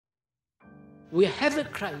We have a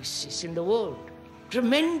crisis in the world,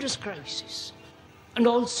 tremendous crisis, and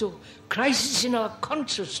also crisis in our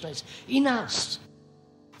consciousness, in us.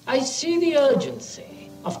 I see the urgency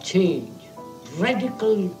of change,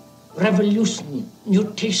 radical revolution,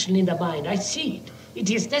 mutation in the mind. I see it. It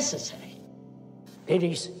is necessary. There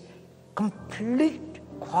is complete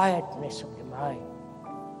quietness of the mind,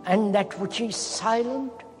 and that which is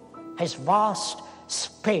silent has vast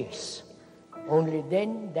space. Only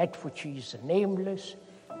then that which is nameless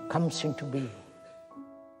comes into being.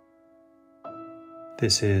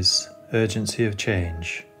 This is Urgency of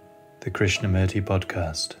Change, the Krishnamurti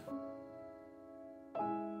podcast.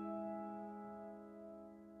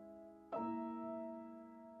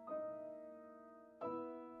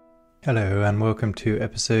 Hello and welcome to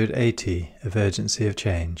episode 80 of Urgency of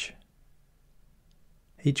Change.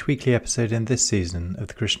 Each weekly episode in this season of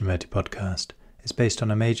the Krishnamurti podcast is based on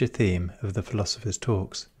a major theme of the philosopher's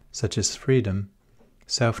talks, such as freedom,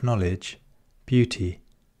 self-knowledge, beauty,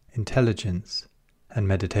 intelligence, and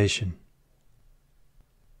meditation.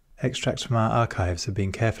 Extracts from our archives have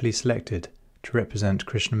been carefully selected to represent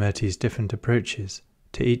Krishnamurti's different approaches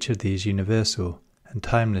to each of these universal and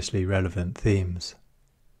timelessly relevant themes.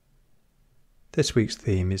 This week's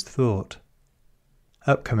theme is thought.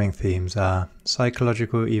 Upcoming themes are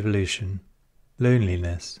psychological evolution,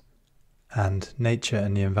 loneliness, and nature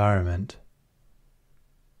and the environment.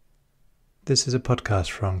 This is a podcast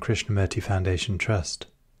from Krishnamurti Foundation Trust.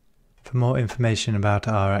 For more information about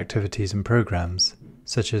our activities and programs,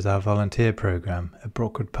 such as our volunteer program at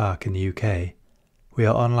Brockwood Park in the UK, we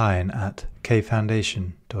are online at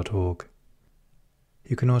kfoundation.org.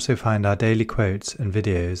 You can also find our daily quotes and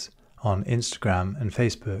videos on Instagram and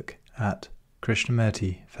Facebook at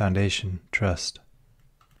Krishnamurti Foundation Trust.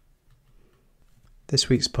 This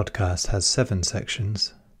week's podcast has 7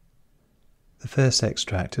 sections. The first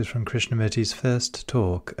extract is from Krishnamurti's first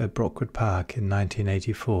talk at Brockwood Park in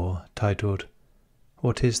 1984, titled,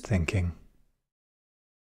 What is Thinking?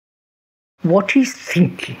 What is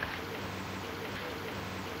thinking?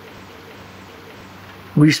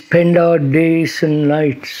 We spend our days and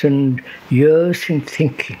nights and years in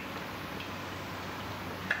thinking.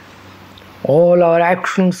 All our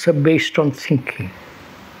actions are based on thinking.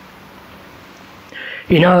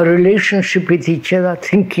 In our relationship with each other,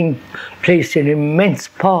 thinking plays an immense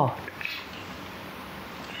part.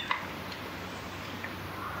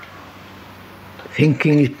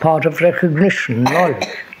 Thinking is part of recognition, knowledge.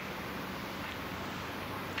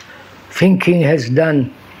 Thinking has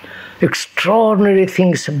done extraordinary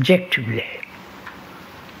things subjectively.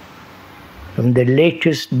 From the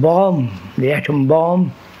latest bomb, the atom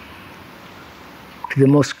bomb, to the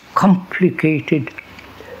most complicated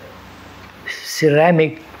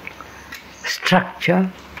ceramic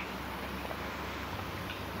structure,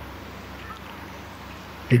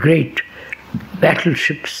 the great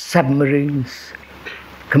battleships, submarines,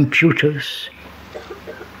 computers,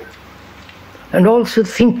 and also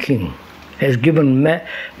thinking has given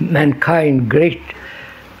mankind great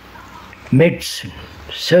medicine,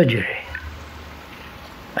 surgery,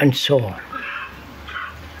 and so on.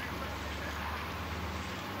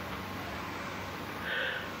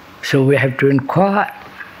 So we have to inquire,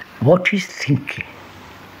 what is thinking?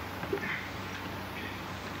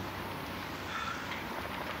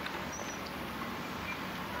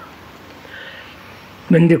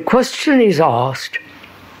 When the question is asked,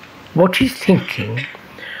 what is thinking?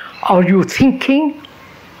 Are you thinking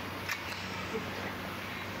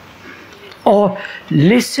or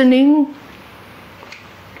listening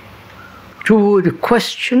to the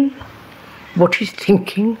question, what is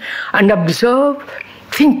thinking, and observe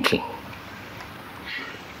thinking?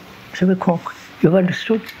 So you've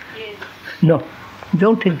understood? Yes. No,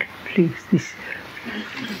 don't think, please. This.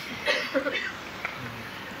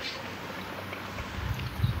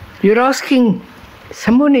 You're asking,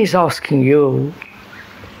 someone is asking you,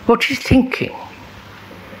 what is thinking?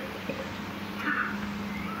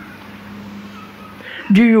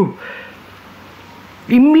 Do you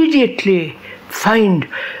immediately find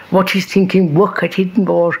what is thinking, work at it,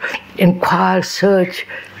 or inquire, search,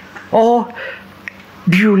 or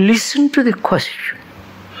do you listen to the question?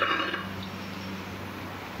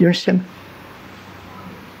 You understand?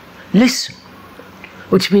 Listen,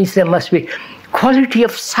 which means there must be quality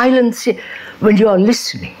of silence when you are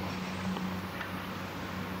listening.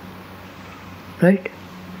 Right?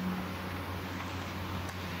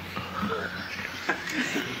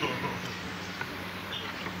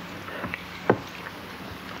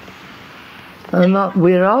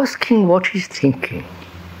 We're asking what is thinking.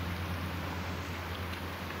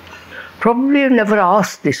 Probably I've never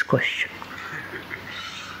asked this question.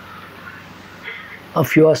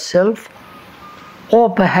 of yourself, or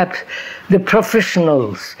perhaps the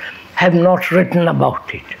professionals have not written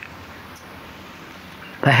about it.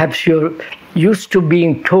 Perhaps you're used to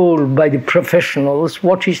being told by the professionals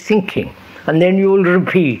what he's thinking, and then you will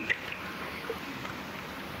repeat.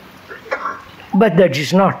 But that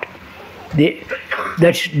is not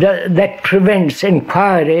that prevents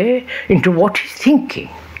inquiry into what he's thinking.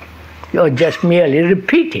 You're just merely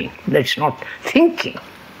repeating. That's not thinking.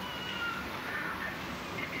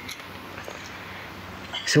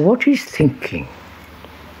 So what is thinking?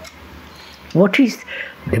 What is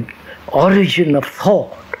the origin of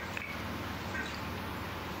thought?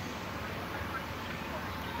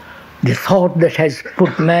 The thought that has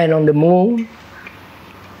put man on the moon,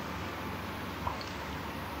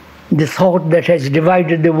 the thought that has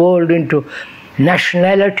divided the world into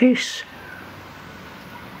nationalities,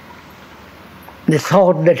 the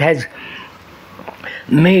thought that has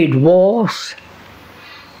made wars,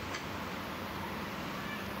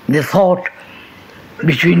 the thought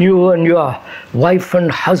between you and your wife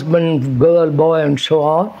and husband, girl, boy, and so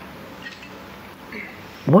on.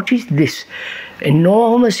 What is this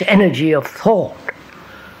enormous energy of thought?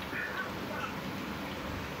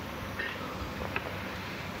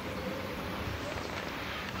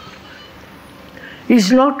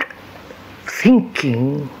 Is not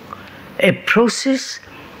thinking a process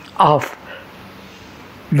of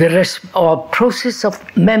process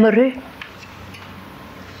of memory?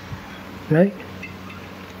 Right?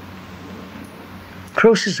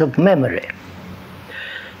 Process of memory.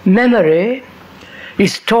 Memory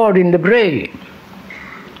is stored in the brain,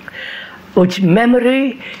 which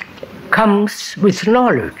memory comes with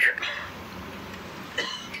knowledge.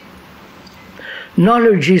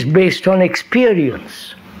 Knowledge is based on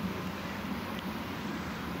experience,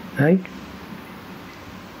 right?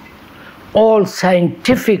 All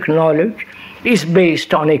scientific knowledge is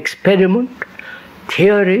based on experiment,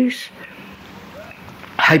 theories,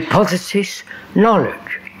 hypothesis,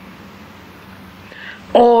 knowledge.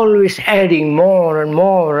 Always adding more and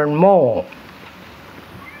more and more.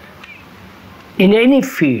 In any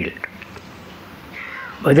field,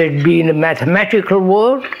 whether it be in the mathematical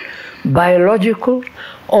world, biological,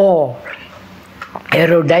 or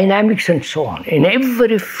aerodynamics and so on. In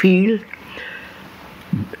every field,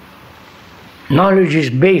 knowledge is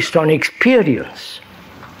based on experience.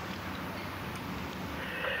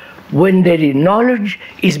 When the knowledge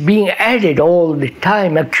is being added all the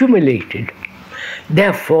time, accumulated,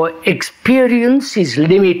 therefore experience is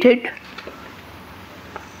limited.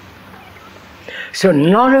 So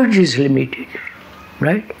knowledge is limited,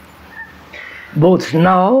 right? Both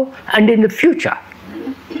now and in the future,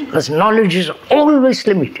 because knowledge is always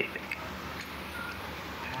limited.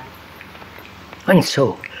 And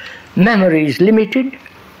so, memory is limited,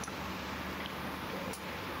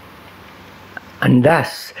 and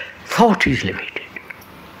thus thought is limited.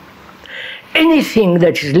 Anything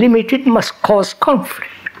that is limited must cause conflict,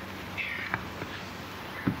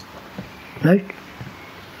 right?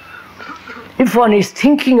 If one is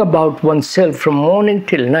thinking about oneself from morning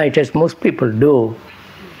till night, as most people do,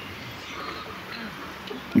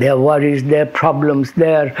 their worries, their problems,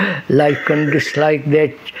 their like and dislike,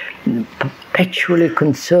 they're perpetually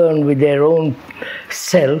concerned with their own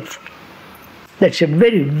self, that's a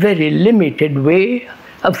very, very limited way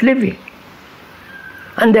of living.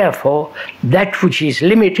 And therefore, that which is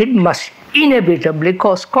limited must inevitably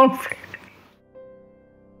cause conflict.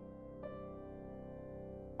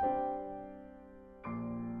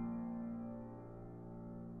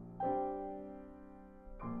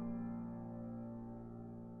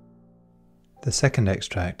 The second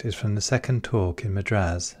extract is from the second talk in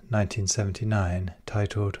Madras, 1979,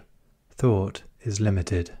 titled Thought is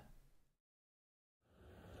Limited.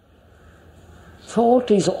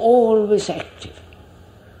 Thought is always active.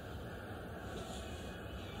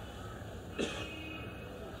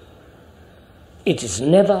 It is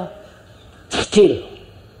never still.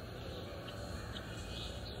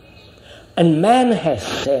 And man has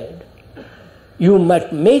said, you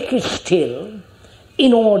must make it still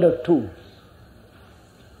in order to.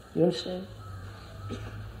 You understand?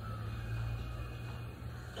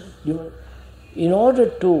 In order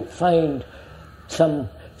to find some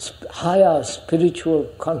higher spiritual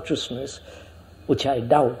consciousness, which I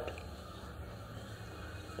doubt,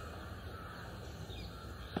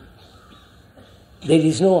 there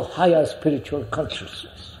is no higher spiritual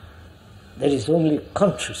consciousness. There is only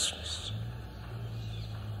consciousness.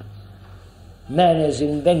 Man has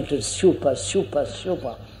invented super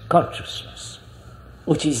consciousness,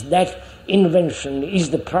 which is that invention is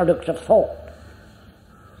the product of thought.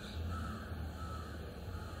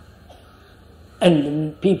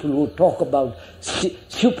 And people who talk about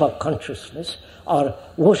super consciousness are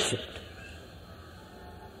worshipped,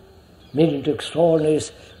 made into extraordinary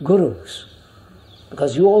gurus,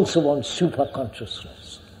 because you also want super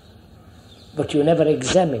consciousness. But you never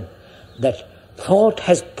examine that thought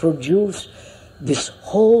has produced this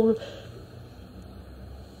whole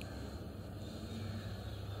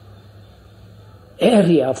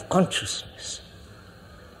area of consciousness.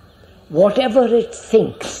 Whatever it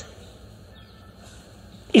thinks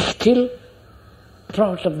is still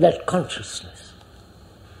part of that consciousness.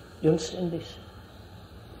 You understand this?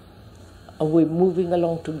 Are we moving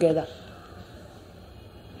along together?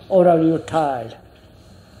 Or are you tired?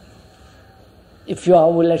 If you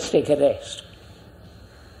are, well, let's take a rest.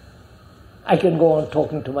 I can go on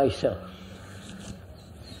talking to myself.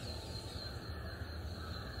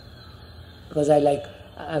 Because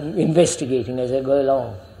I'm investigating as I go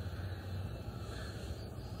along.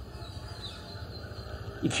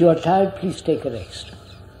 If you are tired, please take a rest.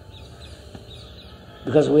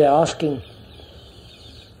 Because we are asking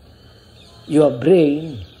your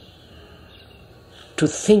brain to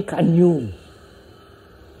think anew,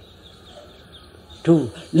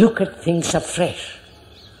 to look at things afresh,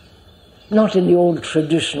 not in the old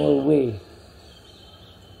traditional way.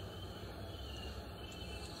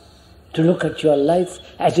 To look at your life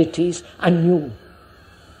as it is, anew,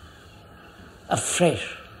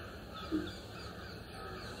 afresh.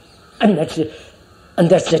 And that's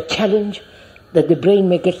the challenge that the brain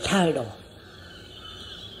may get tired of.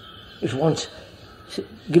 It wants,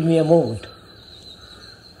 give me a moment.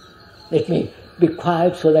 Let me be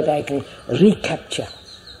quiet so that I can recapture.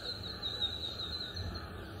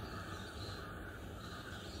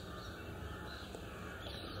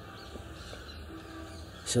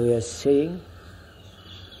 So we are saying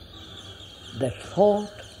that thought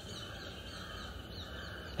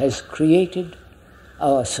has created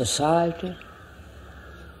our society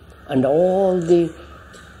and all the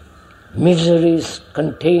miseries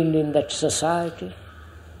contained in that society,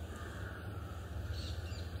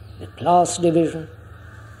 the class division,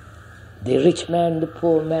 the rich man, the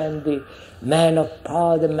poor man, the man of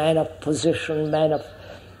power, the man of position, man of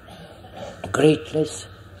greatness,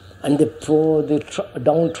 and the poor, the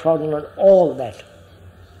downtrodden, and all that.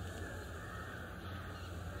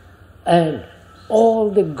 And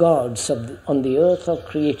all the gods on the earth are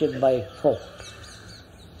created by thought.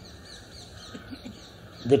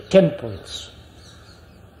 The temples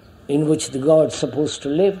in which the gods are supposed to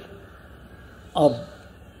live are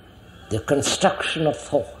the construction of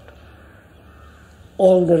thought.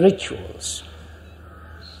 All the rituals,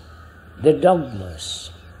 the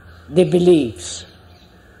dogmas, the beliefs,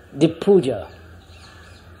 the puja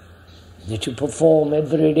that you perform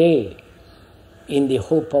every day in the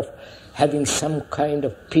hope of having some kind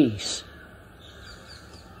of peace.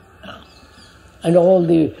 And all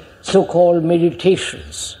the so-called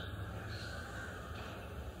meditations,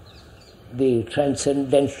 the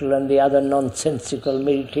transcendental and the other nonsensical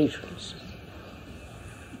meditations,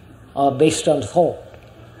 are based on thought.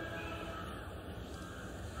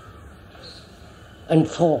 And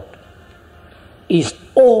thought is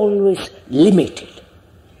always limited.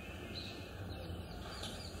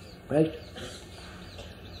 Right?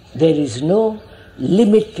 There is no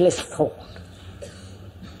limitless thought.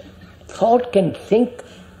 Thought can think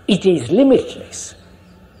it is limitless,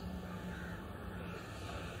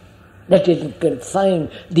 that it can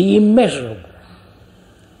find the immeasurable.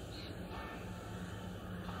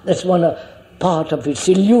 That's one part of its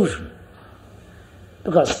illusion,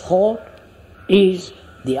 because thought is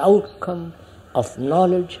the outcome of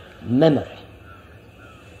knowledge, memory,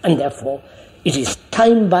 and therefore it is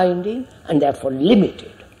time-binding and therefore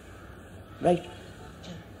limited. Right?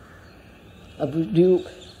 Are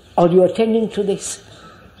you attending to this?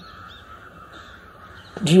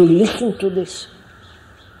 Do you listen to this?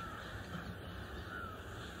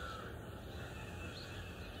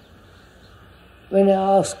 When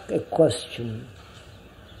I ask a question,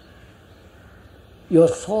 your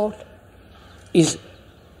thought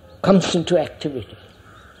comes into activity.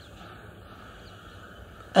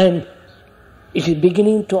 And it is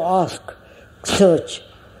beginning to search,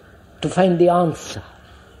 to find the answer.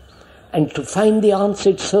 And to find the answer,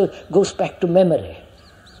 it goes back to memory.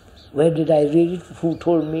 Where did I read it? Who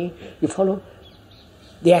told me? You follow?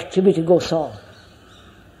 The activity goes on.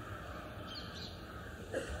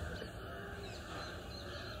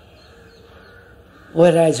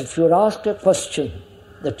 Whereas if you're asked a question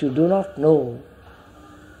that you do not know,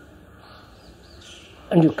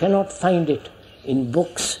 and you cannot find it in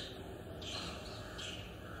books,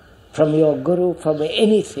 from your guru, from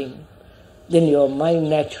anything, then your mind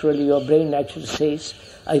naturally, your brain naturally says,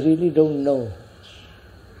 I really don't know.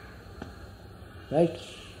 Right?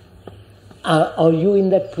 Are you in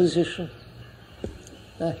that position?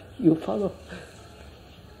 You follow?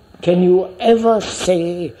 Can you ever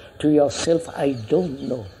say to yourself, I don't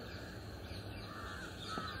know?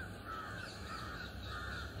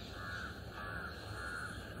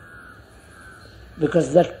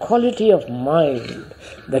 Because that quality of mind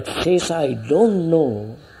that says, I don't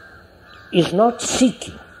know, is not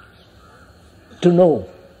seeking to know.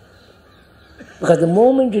 Because the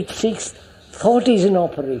moment it seeks, thought is in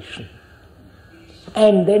operation.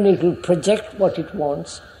 And then it will project what it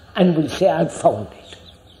wants and will say, I've found it.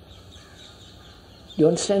 You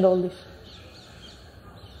understand all this?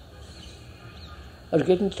 Are you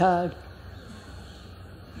getting tired?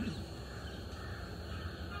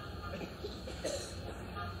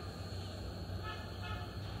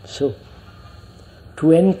 So,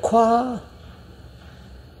 to inquire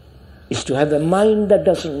is to have a mind that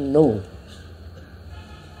doesn't know.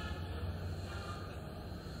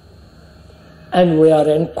 And we are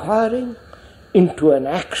inquiring into an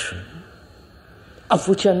action of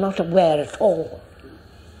which we are not aware at all.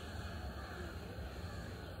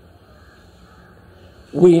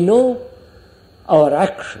 We know our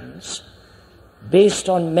actions based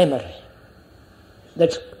on memory.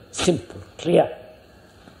 That's simple, clear.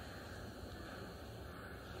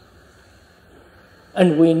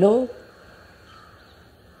 And we know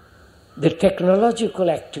the technological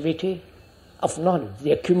activity of knowledge,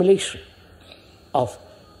 the accumulation of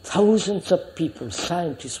thousands of people,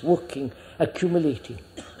 scientists working, accumulating.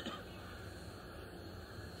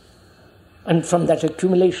 And from that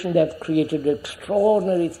accumulation they have created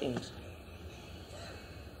extraordinary things.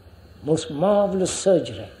 Most marvelous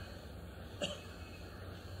surgery.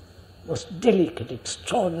 Most delicate,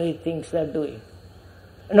 extraordinary things they are doing.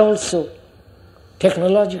 And also,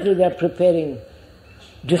 technologically they are preparing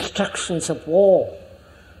destructions of war,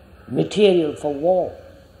 material for war.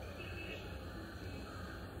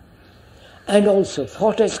 And also,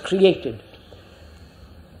 thought has created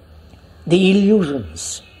the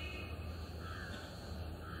illusions.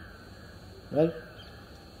 Right?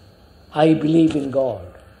 I believe in God.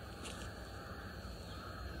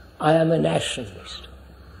 I am a nationalist.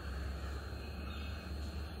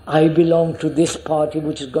 I belong to this party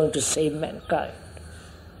which is going to save mankind.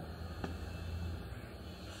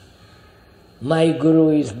 My Guru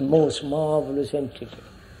is the most marvelous entity.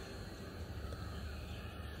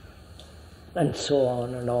 And so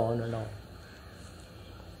on and on and on.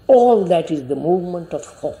 All that is the movement of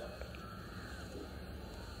thought.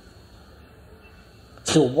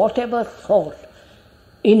 So whatever thought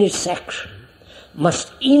in its action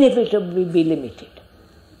must inevitably be limited.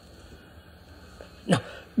 Now,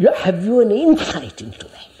 have you an insight into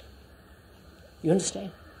that? You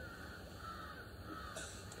understand?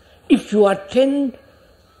 If you attend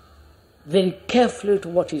very carefully to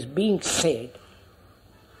what is being said,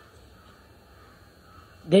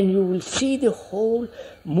 then you will see the whole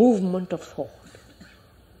movement of thought.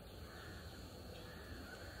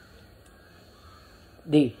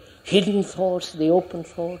 The hidden thoughts, the open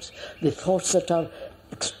thoughts, the thoughts that are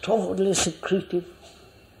extraordinarily secretive,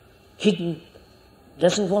 hidden,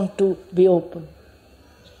 doesn't want to be open.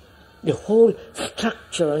 The whole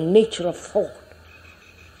structure and nature of thought.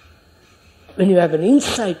 When you have an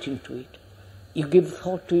insight into it, you give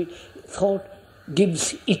thought to it, thought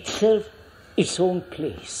gives itself its own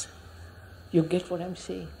place. You get what I'm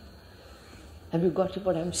saying? Have you got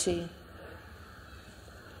what I'm saying?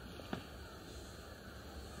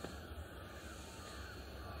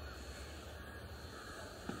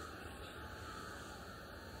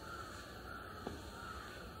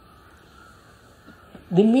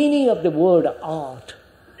 The meaning of the word art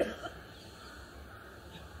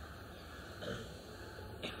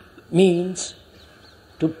means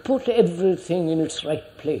to put everything in its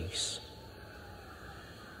right place.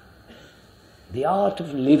 The art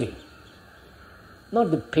of living.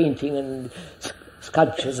 Not the painting and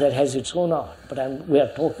sculptures that has its own art, but we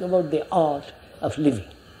are talking about the art of living.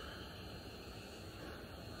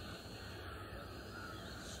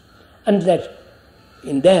 And that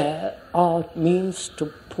in there, art means to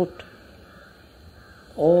put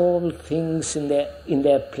all things in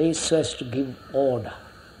their place so as to give order.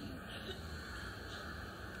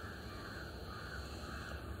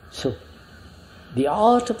 So, the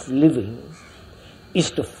art of living is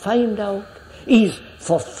to find out, is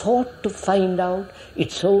for thought to find out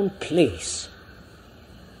its own place.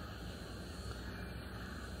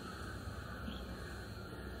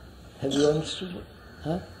 Have you understood it?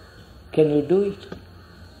 Huh? Can you do it?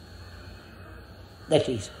 That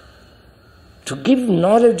is, to give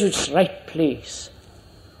knowledge its right place.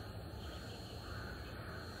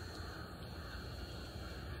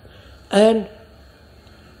 And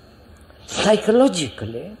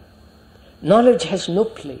psychologically, knowledge has no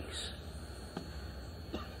place.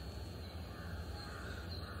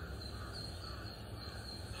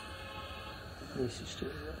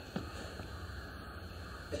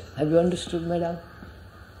 Have you understood, madam?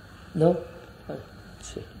 No?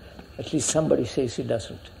 See. At least somebody says he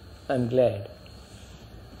doesn't. I'm glad.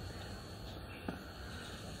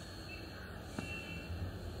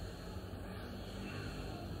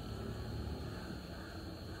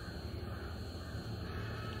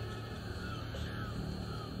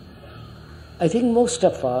 I think most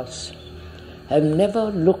of us have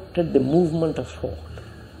never looked at the movement of thought,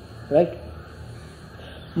 right?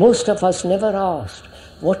 Most of us never asked,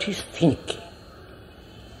 what is thinking?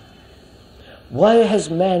 Why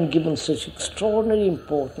has man given such extraordinary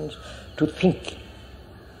importance to thinking?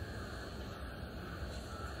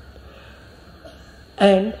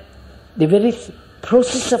 And the very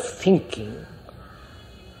process of thinking,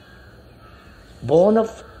 born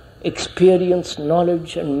of experience,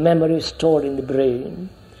 knowledge and memory stored in the brain,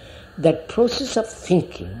 that process of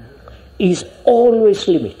thinking is always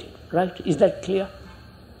limited, right? Is that clear?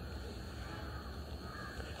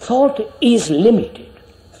 Thought is limited.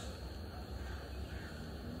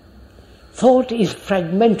 Thought is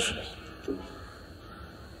fragmentary.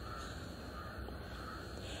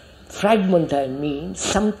 Fragment, I mean,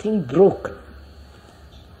 something broken.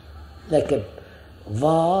 Like a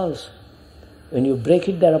vase, when you break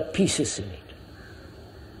it, there are pieces in it.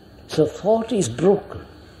 So thought is broken,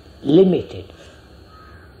 limited,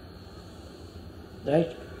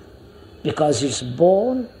 right? Because it's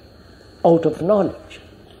born out of knowledge.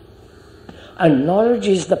 And knowledge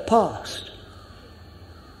is the past.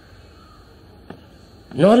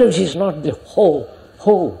 Knowledge is not the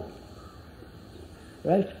whole.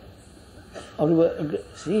 Right?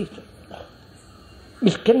 See,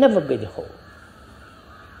 it can never be the whole.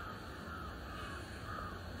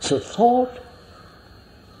 So thought,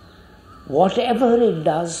 whatever it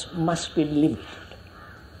does, must be limited.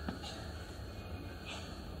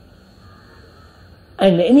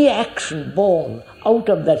 And any action born out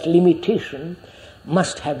of that limitation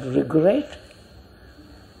must have regret,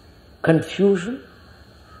 confusion,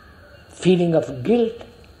 feeling of guilt,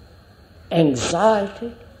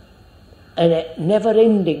 anxiety, and a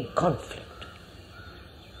never-ending conflict.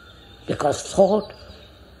 Because thought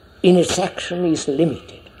in its action is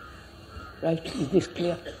limited. Right? Is this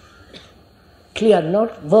clear? Clear,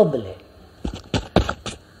 not verbally.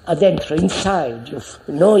 Adentro, inside, you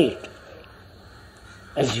know it.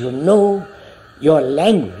 As you know your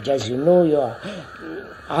language, as you know your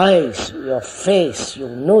eyes, your face, you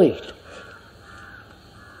know it.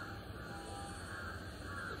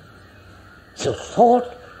 So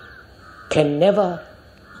thought can never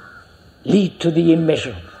lead to the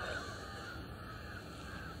immeasurable.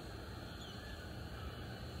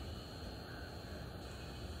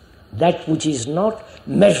 That which is not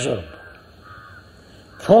measurable.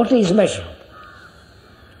 Thought is measurable.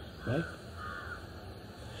 Right?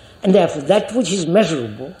 And therefore that which is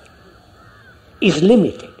measurable is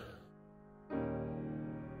limited.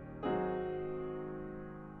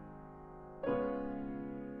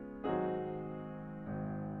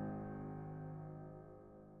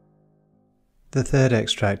 The third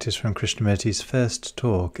extract is from Krishnamurti's first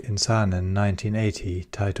talk in Saanen 1980,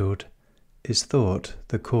 titled, Is Thought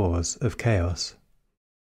the Cause of Chaos?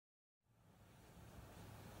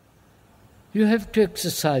 You have to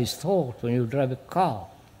exercise thought when you drive a car.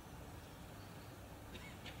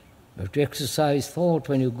 You have to exercise thought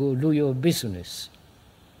when you go do your business,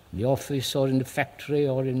 in the office or in the factory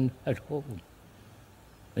or at home.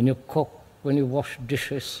 When you cook, when you wash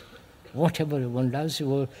dishes, whatever one does, you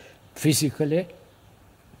will physically,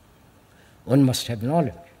 one must have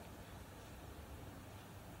knowledge.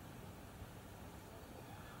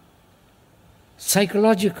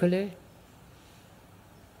 Psychologically,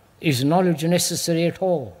 is knowledge necessary at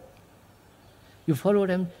all? You follow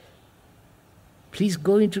them? Please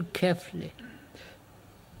go into it carefully.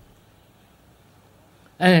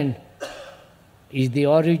 And is the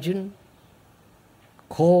origin,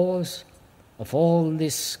 cause of all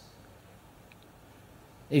this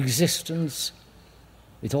existence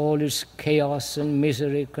with all its chaos and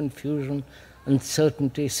misery, confusion,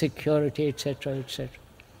 uncertainty, security, etc., etc.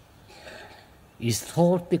 Is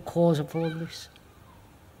thought the cause of all this?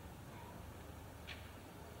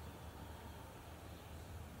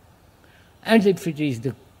 And if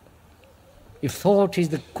thought is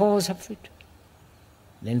the cause of it,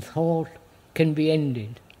 then thought can be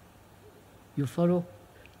ended. You follow?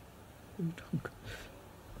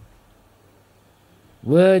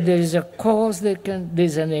 Where there is a cause, there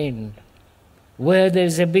is an end. Where there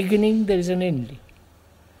is a beginning, there is an ending.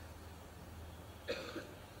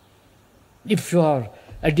 If you are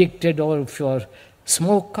addicted or if you are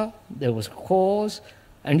smoker, there was a cause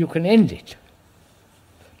and you can end it.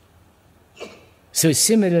 So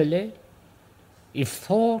similarly, if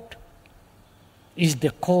thought is the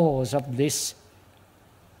cause of this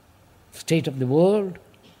state of the world,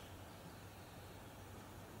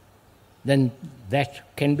 then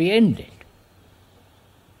that can be ended.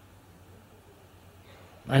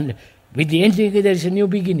 And with the ending there is a new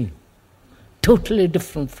beginning, totally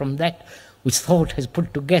different from that which thought has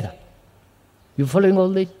put together. You following all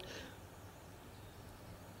this?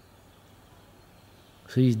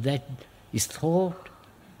 So is thought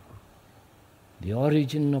the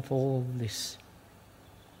origin of all this?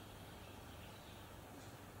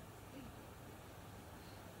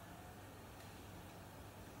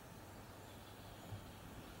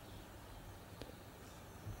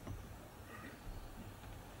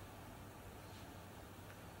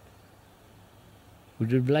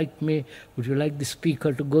 Would you like the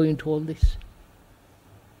speaker to go into all this?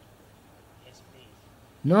 Yes, please.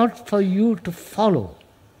 Not for you to follow.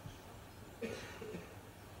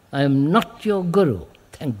 I am not your guru,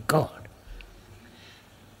 thank God.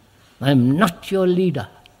 I am not your leader.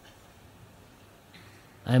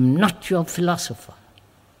 I am not your philosopher.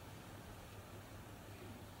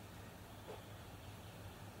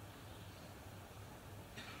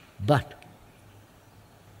 But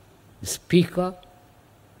the speaker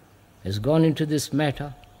has gone into this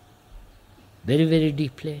matter very, very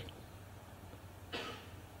deeply.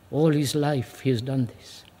 All his life he has done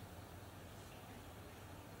this.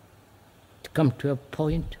 To come to a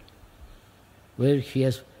point where he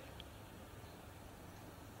has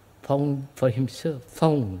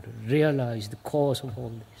realized the cause of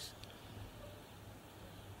all this.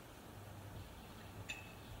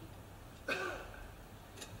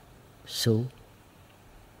 So,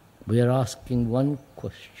 we are asking one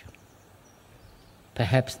question.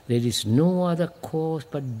 Perhaps there is no other cause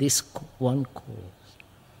but this one cause,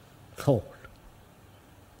 thought.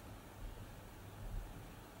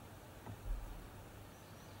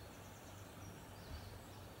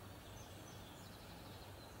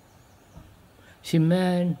 See,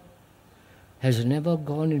 man has never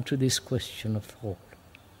gone into this question of thought.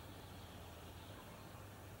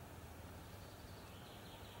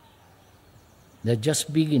 They're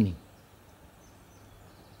just beginning.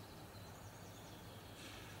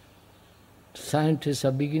 Scientists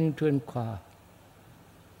are beginning to inquire.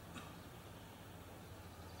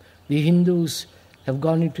 The Hindus have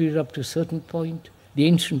gone into it up to a certain point, the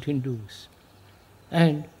ancient Hindus,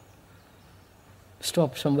 and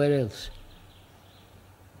stopped somewhere else.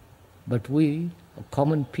 But we,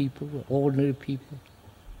 common people, ordinary people,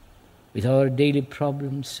 with our daily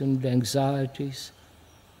problems and anxieties,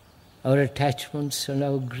 our attachments and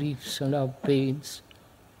our griefs and our pains,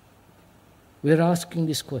 we are asking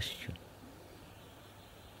this question.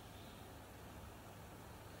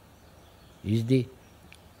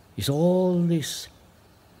 Is all this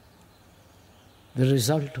the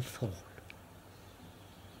result of thought?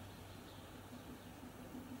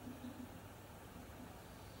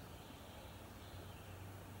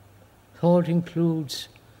 Thought includes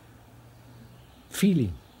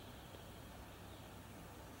feeling,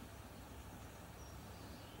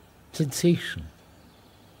 sensation,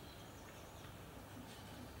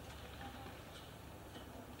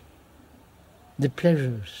 the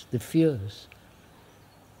pleasures, the fears,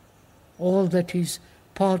 all that is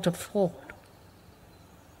part of thought.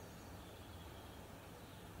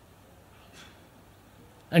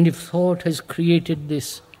 And if thought has created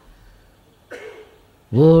this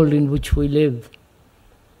world in which we live,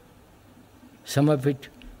 some of it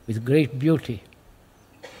with great beauty,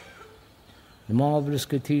 the marvelous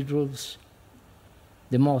cathedrals,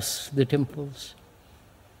 the mosques, the temples,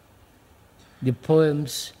 the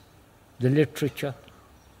poems, the literature,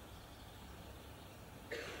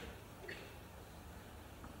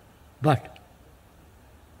 but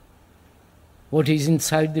what is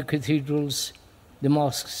inside the cathedrals, the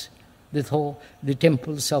mosques, the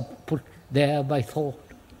temples are put there by thought.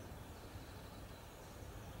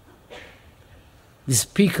 The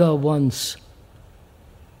speaker once,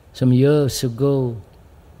 some years ago,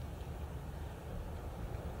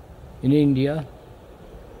 in India,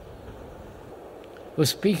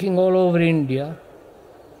 was speaking all over India,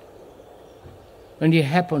 and he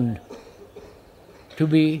happened to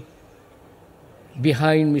be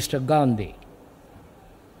behind Mr. Gandhi.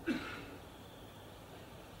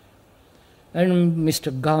 And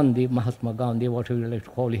Mr. Gandhi, Mahatma Gandhi, whatever you like to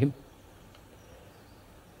call him,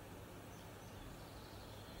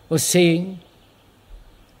 was saying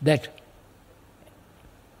that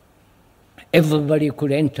everybody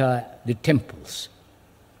could enter the temples.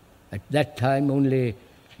 At that time, only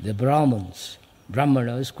the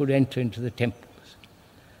Brahmanas could enter into the temples.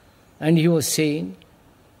 And he was saying,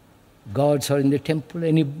 gods are in the temple,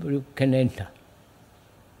 anybody can enter.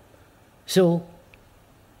 So,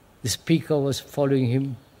 the speaker was following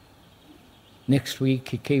him. Next week,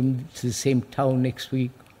 he came to the same town next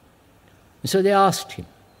week. And so they asked him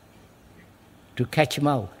to catch him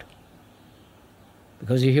out,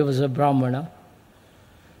 because he was a Brahmana.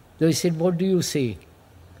 They said, what do you say?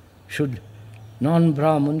 Should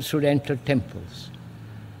non-Brahmins should enter temples?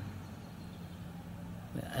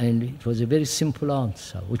 And it was a very simple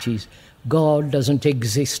answer, which is, God doesn't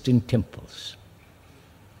exist in temples.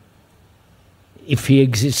 If he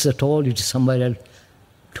exists at all, it is somewhere else,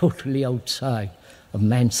 totally outside of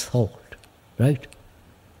man's thought, right?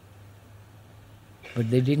 But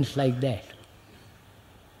they didn't like that.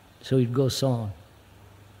 So it goes on.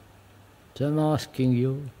 So I'm asking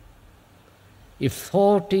you, if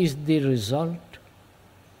thought is the result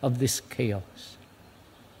of this chaos,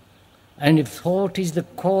 and if thought is the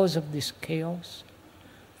cause of this chaos,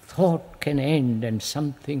 thought can end and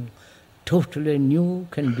something totally new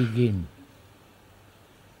can begin.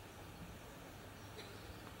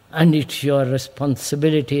 And it's your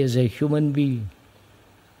responsibility as a human being,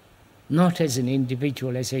 not as an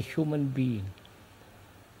individual, as a human being.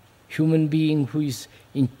 Human being who is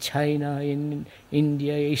in China, in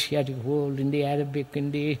India, Asiatic world, in the Arabic,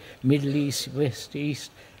 in the Middle East, West,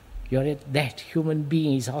 East. That human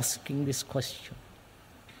being is asking this question.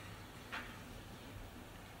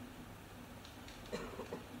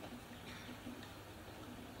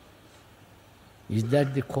 Is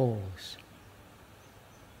that the cause?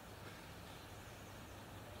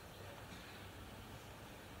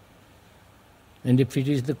 And if it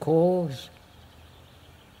is the cause,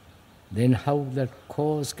 then how that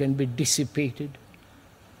cause can be dissipated,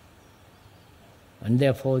 and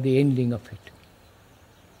therefore the ending of it.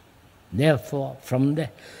 Therefore, from the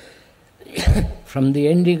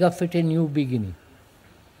ending of it, a new beginning,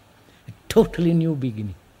 a totally new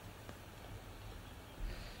beginning,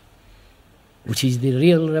 which is the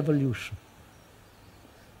real revolution.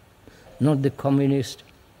 Not the communist,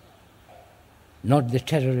 not the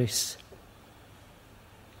terrorists,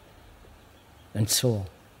 and so on.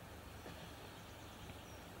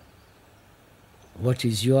 What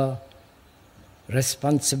is your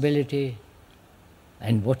responsibility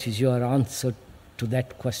and what is your answer to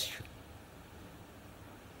that question?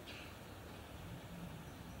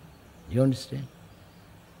 You understand?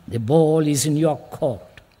 The ball is in your court.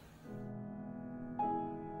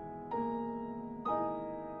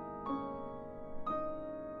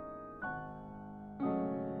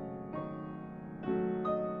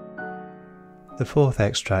 The fourth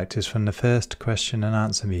extract is from the first question and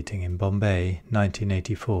answer meeting in Bombay,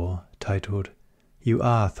 1984, titled, You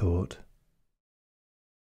Are Thought.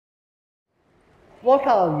 What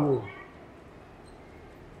are you?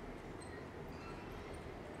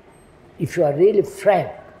 If you are really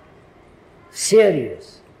frank,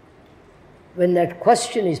 serious, when that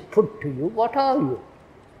question is put to you, what are you?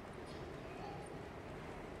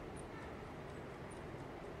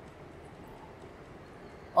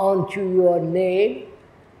 Aren't you your name?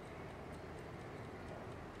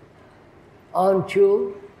 Aren't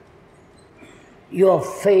you your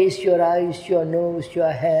face, your eyes, your nose,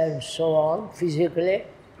 your hair, and so on, physically?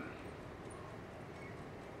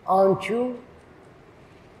 Aren't you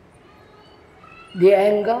the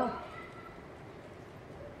anger?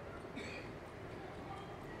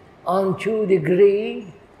 Aren't you the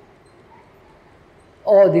greed?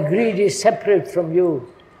 Or the greed is separate from you?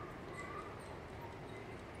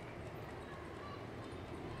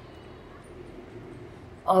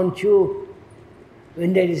 Aren't you,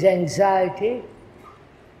 when there is anxiety,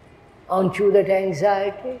 aren't you that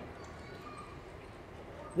anxiety?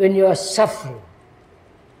 When you are suffering,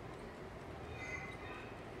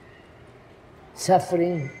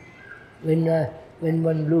 when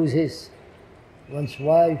one loses one's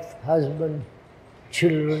wife, husband,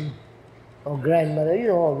 children, or grandmother, you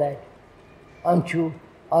know all that.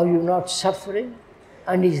 Are you not suffering?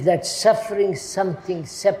 And is that suffering something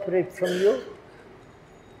separate from you?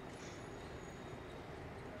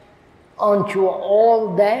 Aren't you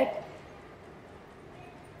all that?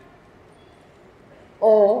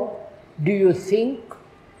 Or do you think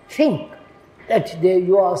that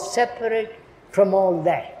you are separate from all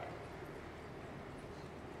that?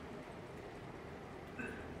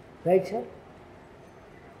 Right, sir?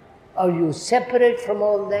 Are you separate from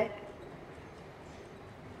all that?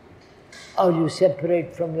 Are you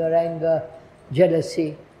separate from your anger,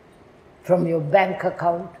 jealousy, from your bank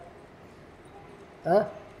account? Huh?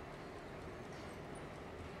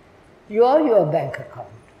 You are your bank account,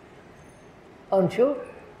 aren't you?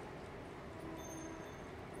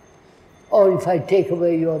 Or if I take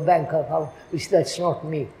away your bank account, which that's not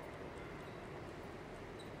me.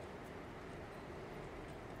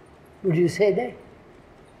 Would you say that?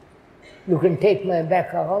 You can take my bank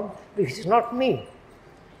account because it's not me.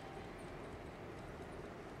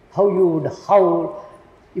 How you would howl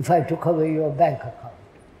if I took away your bank account.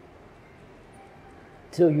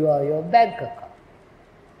 So you are your bank account.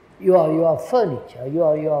 You are your furniture, you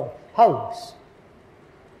are your house,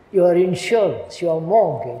 your insurance, your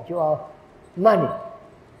mortgage, your money.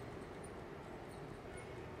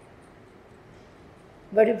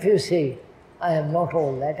 But if you say, I am not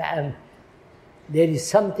all that, there is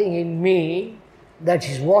something in me that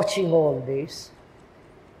is watching all this,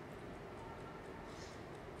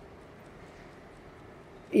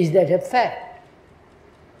 is that a fact?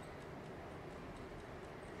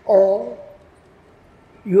 Or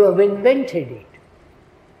you have invented it?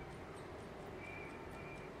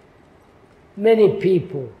 Many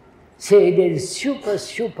people say there is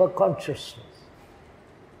super consciousness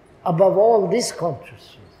above all this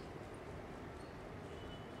consciousness.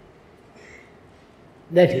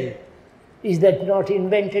 That is that not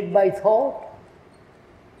invented by thought?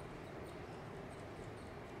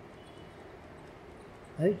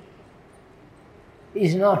 Right?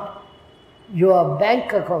 Is not your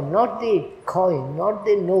bank account, not the coin, not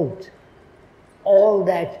the note, all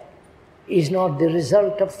that is not the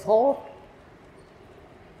result of thought?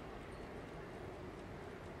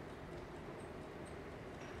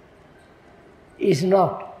 Is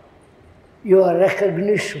not your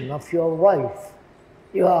recognition of your wife,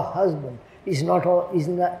 your husband,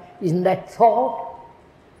 isn't that thought?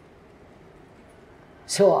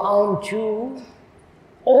 So aren't you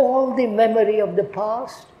all the memory of the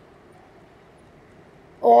past?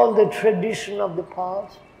 All the tradition of the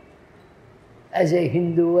past? As a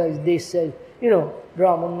Hindu, as they say,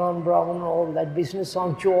 Brahman, non-Brahman, all that business,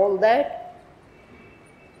 aren't you all that?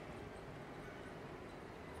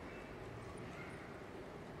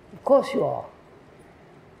 Of course you are.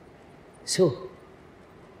 So,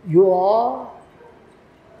 you are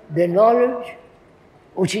the knowledge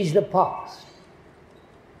which is the past.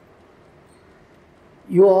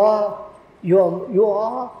 You are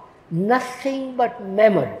nothing but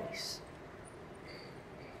memories.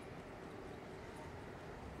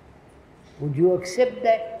 Would you accept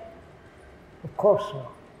that? Of course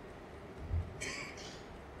not.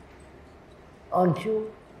 Aren't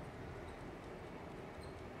you?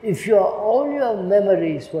 If all your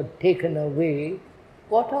memories were taken away,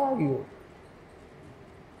 what are you?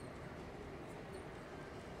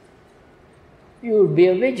 You would be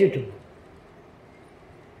a vegetable.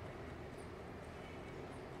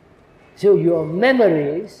 So your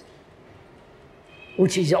memories,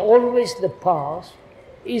 which is always the past,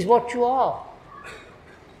 is what you are.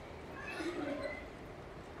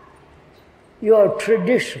 Your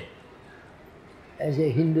tradition, as a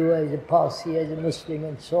Hindu, as a Parsi, as a Muslim,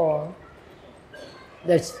 and so on,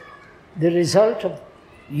 that's the result of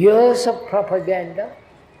years of propaganda,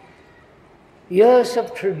 years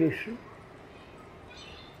of tradition,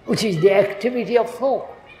 which is the activity of thought.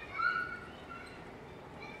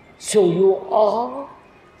 So you are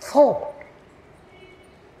thought.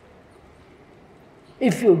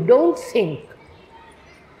 If you don't think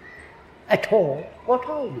at all, what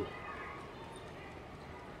are you?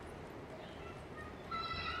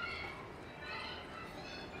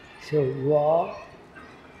 So you are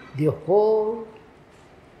the whole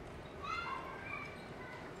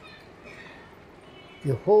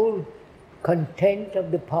content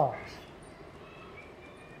of the past.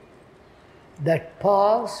 That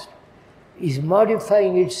past is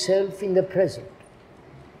modifying itself in the present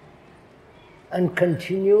and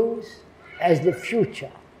continues as the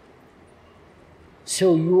future.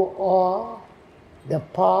 So you are the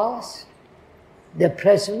past, the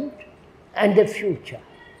present, and the future.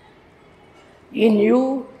 In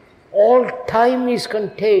you, all time is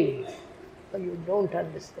contained. But you don't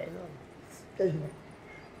understand, doesn't it?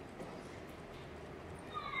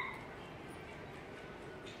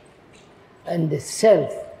 And the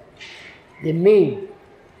self, the me,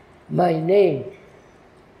 my name,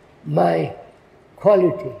 my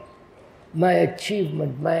quality, my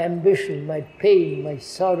achievement, my ambition, my pain, my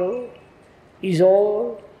sorrow, is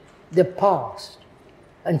all the past.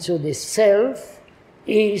 And so the self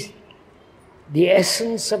is the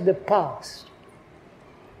essence of the past,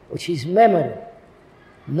 which is memory,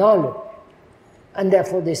 knowledge. And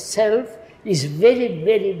therefore the self is very,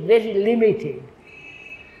 very, very limited.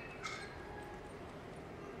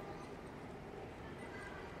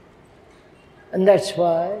 And that's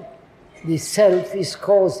why the self is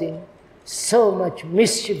causing so much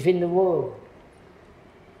mischief in the world.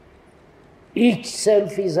 Each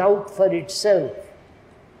self is out for itself.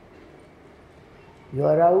 You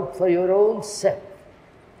are out for your own self,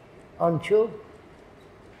 aren't you?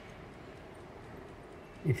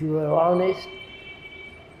 If you are honest,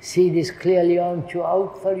 see this clearly, aren't you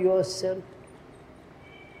out for yourself?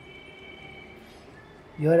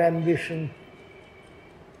 Your ambition,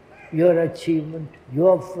 your achievement,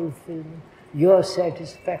 your fulfillment, your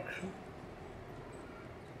satisfaction.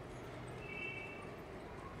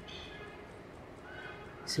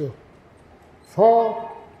 So,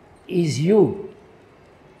 thought is you.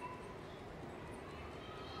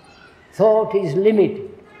 Thought is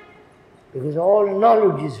limited, because all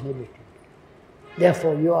knowledge is limited.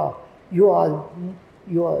 Therefore,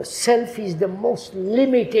 your self is the most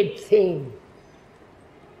limited thing.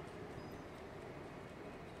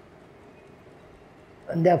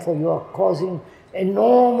 And therefore you are causing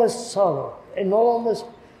enormous sorrow, enormous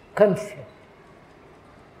conflict.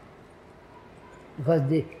 Because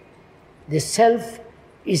the self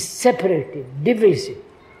is separated, divisive.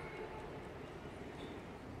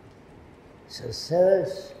 So,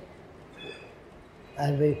 sirs,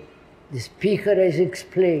 the speaker has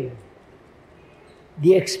explained,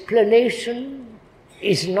 the explanation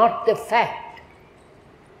is not the fact.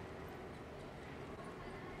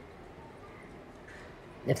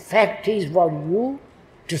 The fact is for you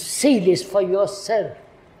to see this for yourself.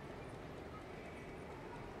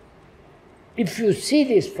 If you see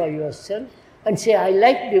this for yourself and say, I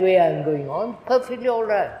like the way I'm going on, perfectly all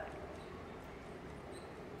right.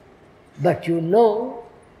 But you know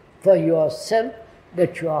for yourself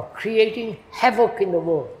that you are creating havoc in the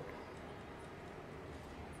world.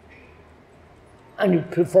 And you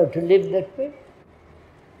prefer to live that way?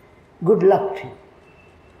 Good luck to you.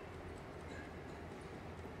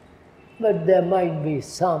 But there might be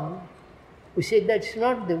some who say that's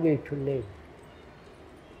not the way to live.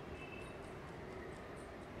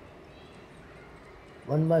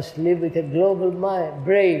 One must live with a global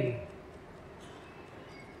brain,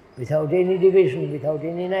 without any division, without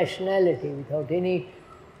any nationality, without any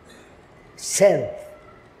self.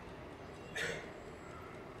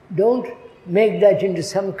 Don't make that into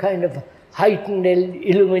some kind of heightened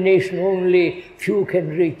illumination, only few can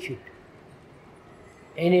reach it.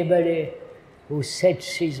 Anybody who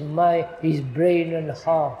sets his brain and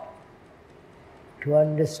heart to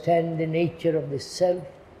understand the nature of the self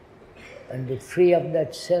and be free of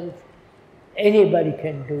that self, anybody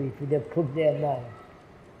can do it if they put their mind.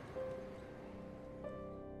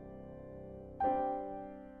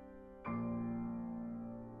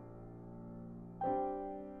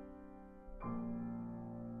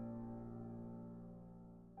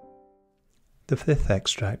 The fifth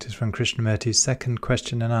extract is from Krishnamurti's second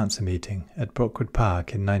question and answer meeting at Brockwood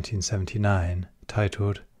Park in 1979,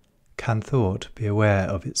 titled, Can Thought Be Aware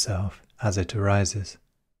of Itself as It Arises?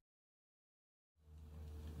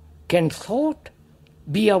 Can thought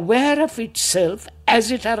be aware of itself as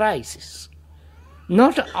it arises?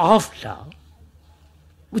 Not after,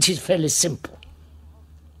 which is fairly simple,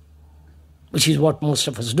 which is what most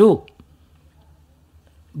of us do.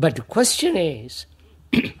 But the question is,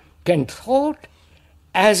 can thought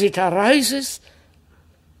as it arises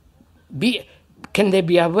can there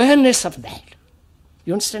be awareness of that?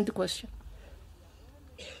 You understand the question?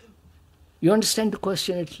 You understand the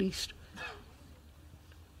question at least?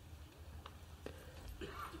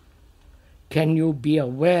 Can you be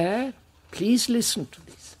aware, please listen to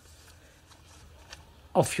this,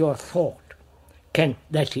 of your thought? Can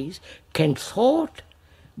thought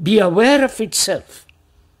be aware of itself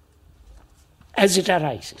as it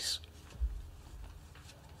arises?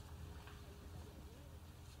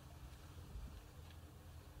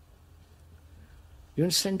 You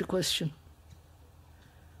understand the question?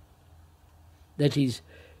 That is,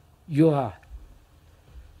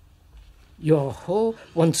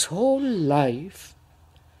 one's whole life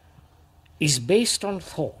is based on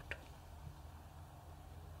thought.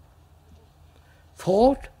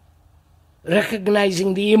 Thought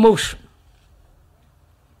recognizing the emotion,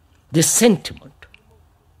 the sentiment,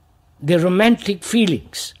 the romantic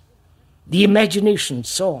feelings, the imagination,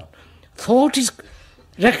 so on. Thought is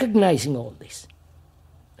recognizing all this,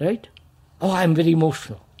 right? Oh, I'm very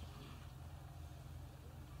emotional,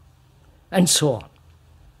 and so on.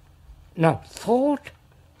 Now, thought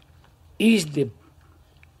is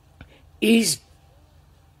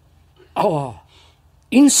our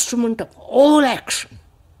instrument of all action.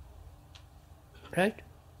 Right?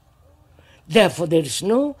 Therefore, there is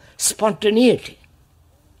no spontaneity.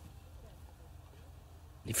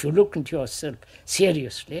 If you look into yourself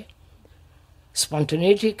seriously,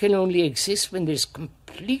 spontaneity can only exist when there is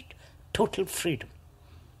complete, total freedom.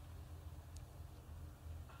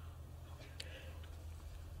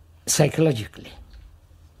 Psychologically.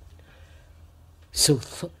 So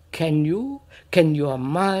can your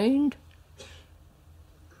mind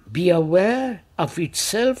be aware of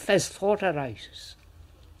itself as thought arises?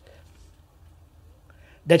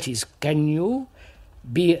 That is, is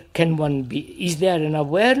there an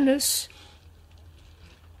awareness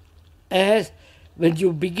as when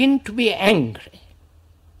you begin to be angry?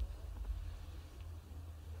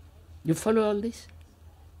 You follow all this?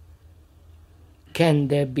 Can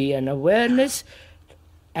there be an awareness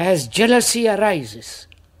as jealousy arises?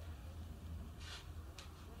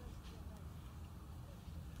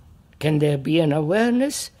 Can there be an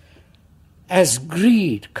awareness as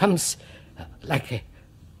greed comes like a...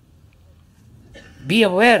 Be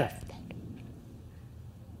aware of that.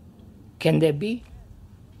 Can there be?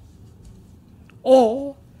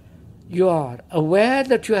 Or you are aware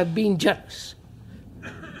that you have been jealous,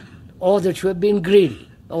 or that you have been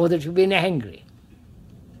greedy, or that you've been angry.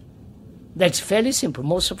 That's fairly simple.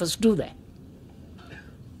 Most of us do that.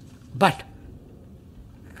 But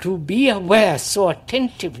to be aware so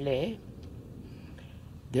attentively,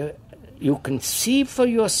 you can see for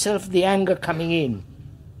yourself the anger coming in,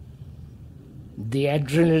 the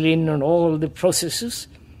adrenaline and all the processes,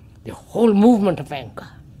 the whole movement of anger.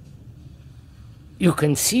 You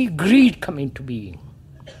can see greed come into being.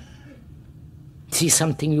 See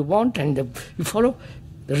something you want and you follow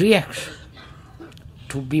the reaction.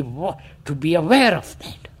 To be aware of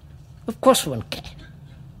that. Of course one can,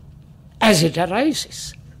 as it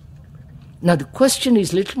arises. Now the question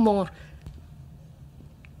is a little more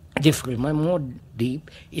difficult, more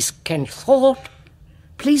deep, is can thought,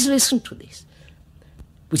 please listen to this,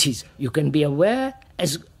 which is you can be aware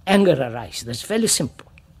as anger arises. That's very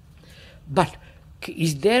simple. But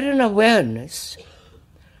is there an awareness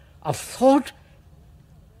of thought,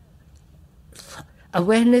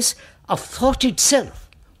 awareness of thought itself?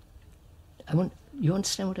 You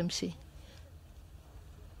understand what I'm saying?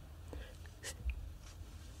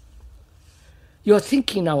 You're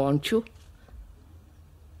thinking now, aren't you?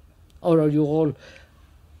 Or are you all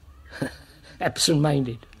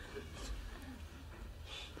absent-minded?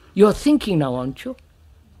 You're thinking now, aren't you?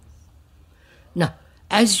 Now,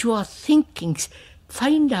 as you are thinking,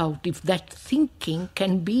 find out if that thinking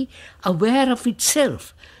can be aware of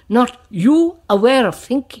itself, not you aware of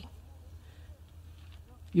thinking.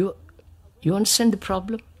 You understand the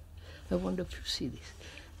problem? I wonder if you see this.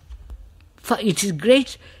 It is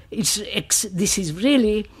great. This is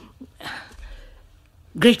really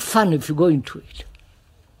great fun if you go into it.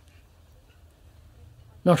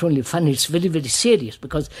 Not only fun, it's very, very serious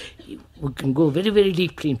because we can go very, very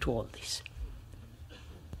deeply into all this.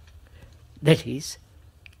 That is,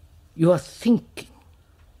 you are thinking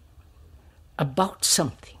about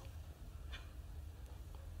something,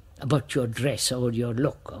 about your dress or your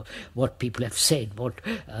look, or what people have said, what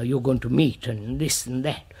you're going to meet, and this and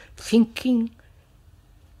that. Thinking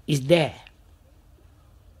is there.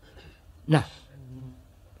 Now,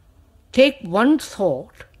 take one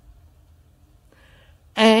thought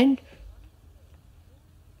and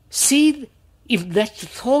see if that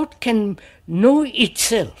thought can know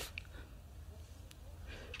itself.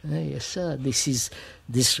 Yes, sir,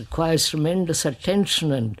 this requires tremendous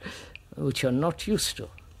attention, and which you're not used to.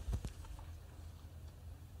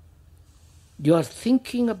 You are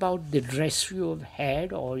thinking about the dress you have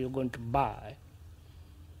had or you're going to buy.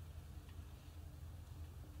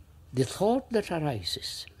 The thought that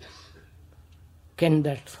arises, can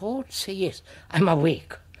that thought say, yes, I'm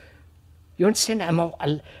awake? You understand?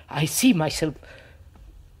 I see myself.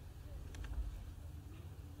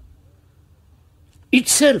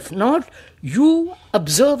 Itself, not you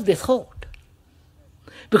observe the thought.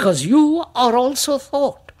 Because you are also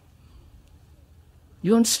thought.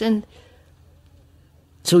 You understand?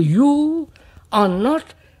 So you are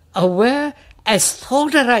not aware as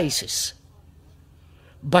thought arises,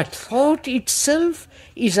 but thought itself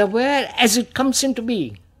is aware as it comes into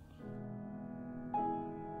being.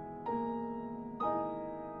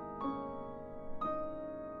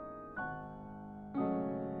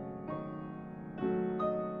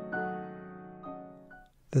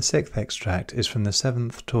 The sixth extract is from the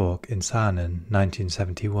seventh talk in Saanen,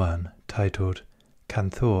 1971, titled, Can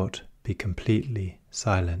Thought Be Completely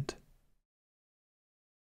Silent?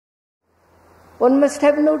 One must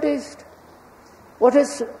have noticed what a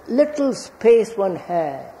little space one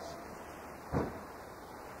has,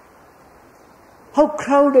 how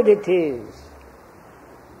crowded it is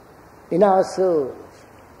in our souls.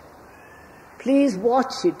 Please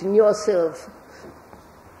watch it in yourself.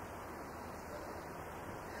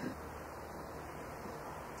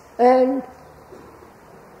 And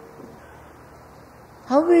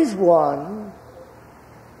how is one,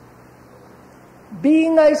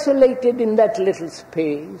 being isolated in that little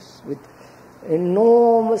space with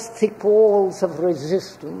enormous thick walls of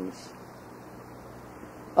resistance,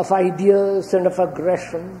 of ideas and of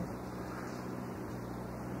aggression,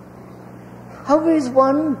 how is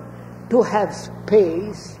one to have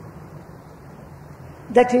space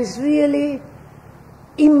that is really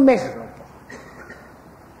immeasurable?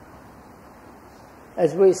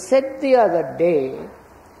 As we said the other day,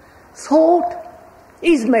 thought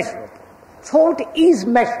is measurable. Thought is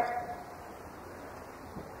measured.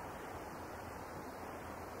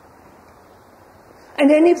 And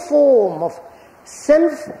any form of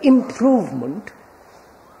self-improvement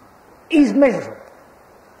is measurable.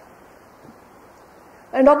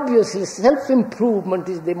 And obviously self-improvement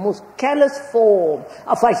is the most callous form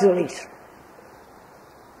of isolation.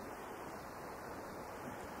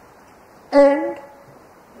 And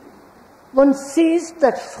one sees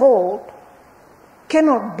that thought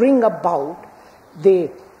cannot bring about the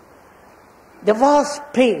vast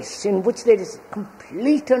space in which there is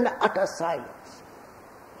complete and utter silence.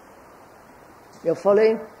 You're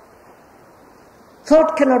following?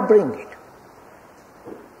 Thought cannot bring it.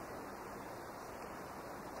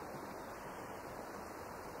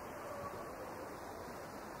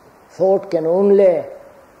 Thought can only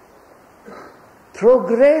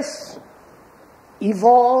progress,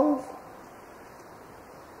 evolve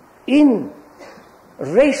in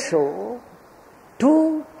ratio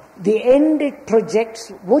to the end it projects,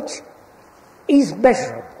 which is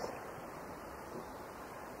measurable.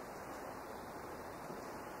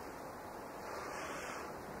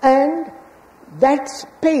 And that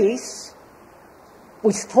space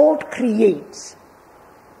which thought creates,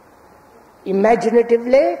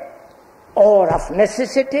 imaginatively or of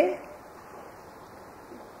necessity,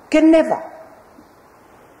 can never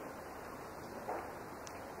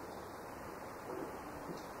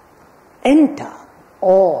enter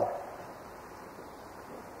or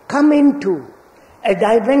come into a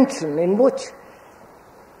dimension in which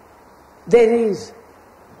there is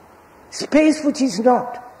space which is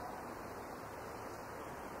not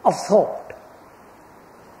of thought.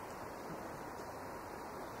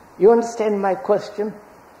 You understand my question?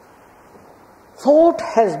 Thought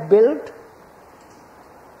has built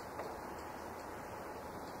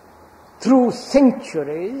through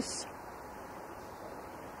centuries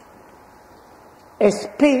a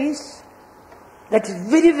space that is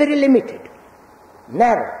very, very limited,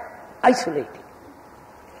 narrow, isolated.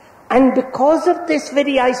 And because of this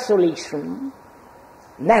very isolation,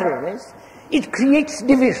 narrowness, it creates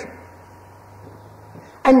division.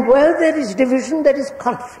 And where there is division, there is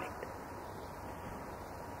conflict.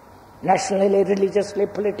 Nationally, religiously,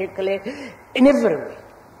 politically, in every way.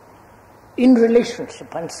 In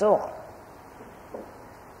relationship and so on.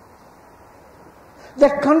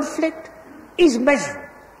 That conflict is measured.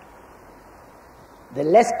 The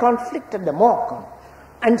less conflict and the more conflict,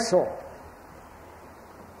 and so on.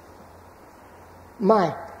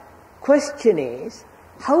 My question is,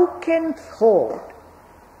 how can thought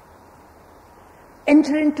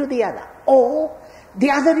enter into the other? Or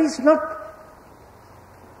the other is not,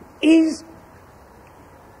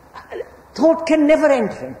 thought can never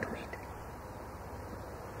enter into it.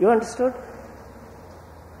 You understood?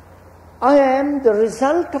 I am the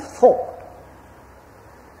result of thought.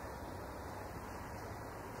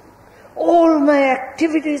 All my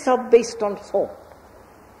activities are based on thought.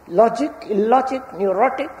 Logic, illogic,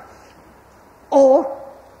 neurotic, or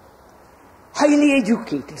highly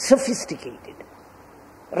educated, sophisticated,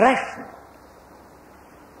 rational,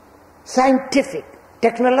 scientific,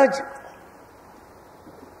 technological.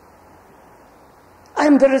 I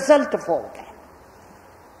am the result of all that.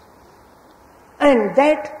 And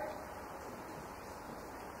that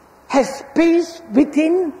has space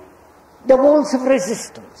within the walls of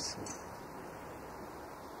resistance.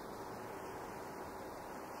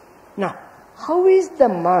 Now, how is the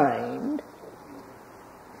mind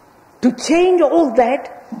to change all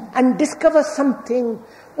that and discover something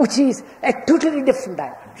which is a totally different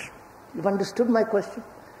dimension? You've understood my question?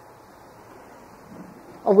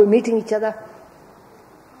 Are we meeting each other?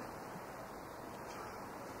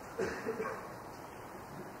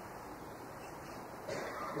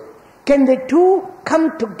 Can the two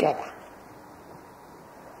come together?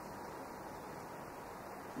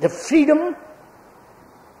 the freedom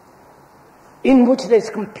in which there is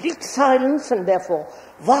complete silence and therefore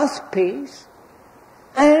vast space,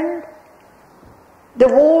 and the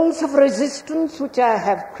walls of resistance which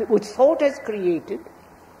thought has created,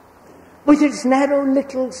 with its narrow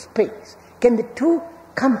little space. Can the two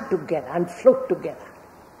come together and float together?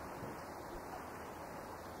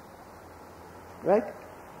 Right?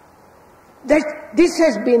 This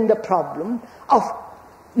has been the problem of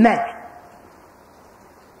man,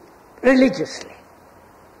 religiously.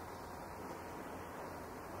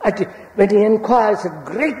 When he inquires at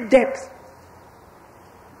great depth,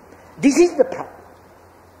 this is the problem.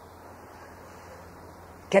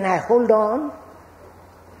 Can I hold on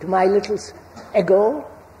to my little ego,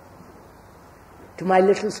 to my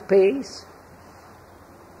little space,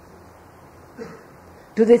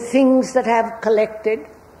 to the things that I have collected,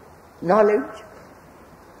 knowledge,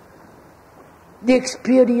 the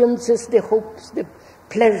experiences, the hopes, the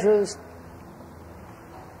pleasures,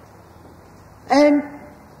 and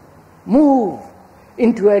move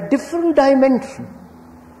into a different dimension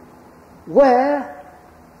where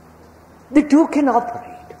the two can operate.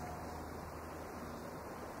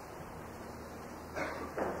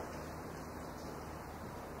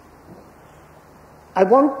 I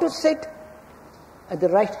want to sit at the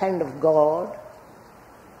right hand of God,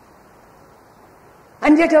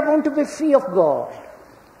 and yet I want to be free of God.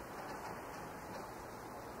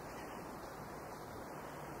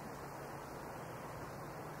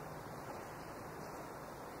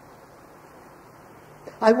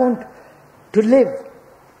 I want to live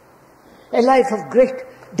a life of great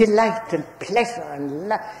delight and pleasure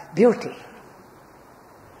and beauty.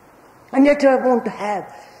 And yet I want to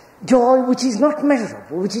have joy which is not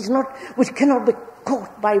measurable, which cannot be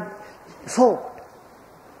caught by thought.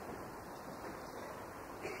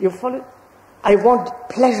 You follow? I want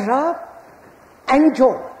pleasure and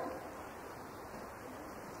joy.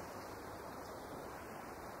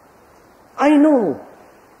 I know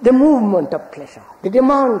the movement of pleasure, the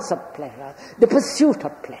demands of pleasure, the pursuit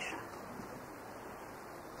of pleasure,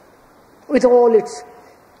 with all its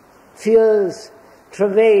fears,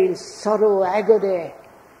 travails, sorrow, agony,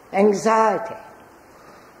 anxiety.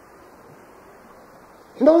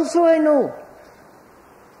 And also I know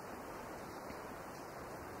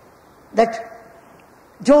that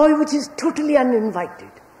joy which is totally uninvited,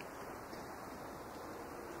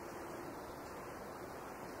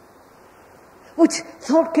 which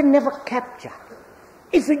thought can never capture.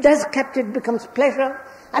 If it does capture, it becomes pleasure,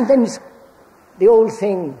 and then the old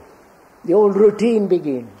thing, the old routine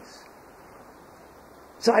begins.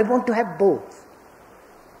 So I want to have both.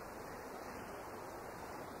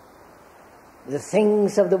 The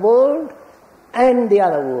things of the world and the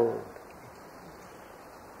other world.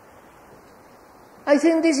 I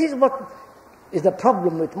think this is what is the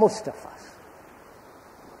problem with most of us.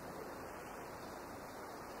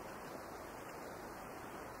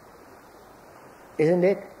 Isn't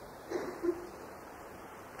it?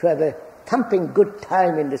 To have a thumping good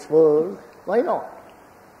time in this world, why not?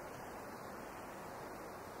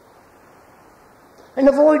 And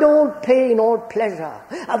avoid all pain, all pleasure.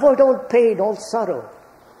 Avoid all pain, all sorrow.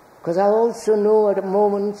 Because I also know at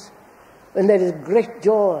moments when there is great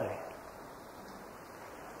joy,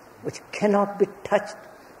 which cannot be touched,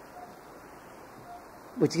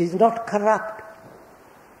 which is not corrupt.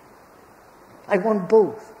 I want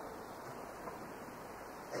both.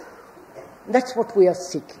 That's what we are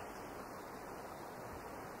seeking.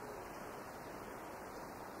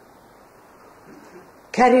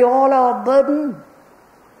 Carry all our burden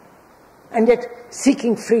and yet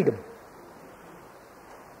seeking freedom.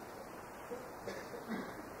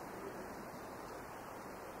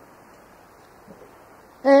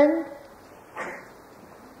 And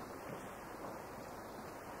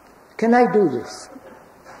can I do this?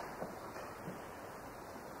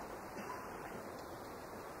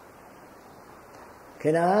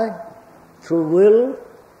 Can I, through will?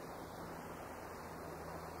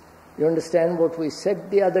 You understand what we said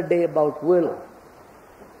the other day about will?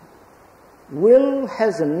 Will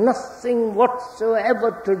has nothing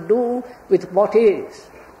whatsoever to do with what is.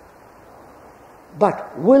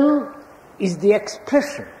 But will is the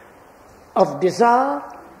expression of desire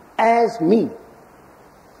as me.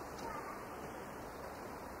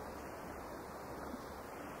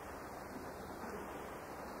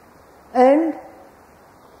 And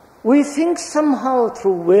we think somehow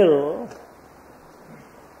through will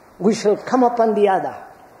we shall come upon the other.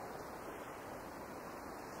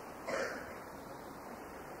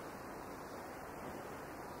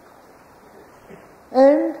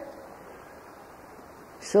 And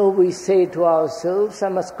so we say to ourselves, I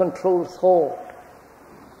must control thought.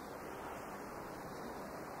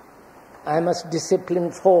 I must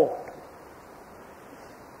discipline thought.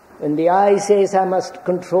 When the I says I must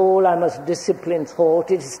control, I must discipline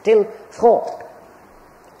thought, it is still thought.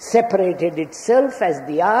 Separated itself as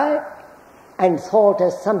the I and thought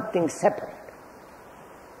as something separate.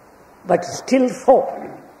 But still thought.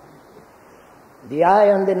 The I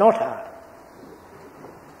and the not I.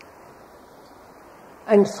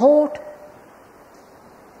 And thought,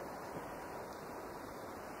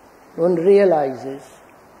 one realizes,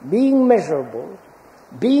 being measurable,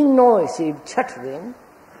 being noisy, chattering,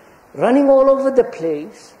 running all over the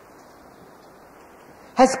place,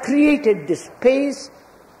 has created this space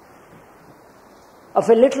of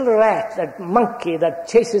a little rat, that monkey that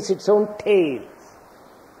chases its own tail.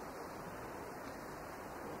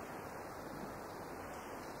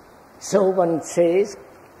 So one says,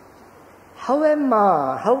 how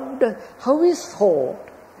is thought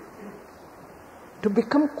to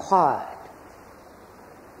become quiet?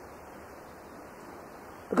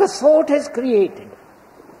 Because thought has created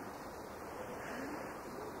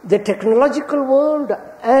the technological world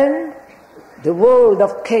and the world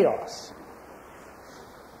of chaos.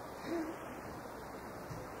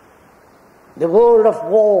 The world of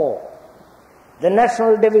war, the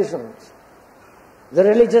national divisions, the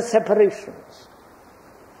religious separations.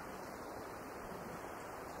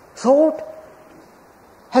 Thought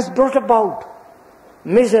has brought about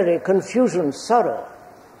misery, confusion, sorrow.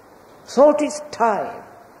 Thought is time.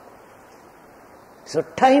 So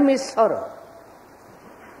time is sorrow.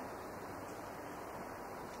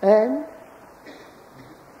 And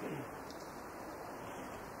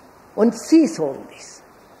one sees all this.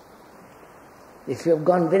 If you have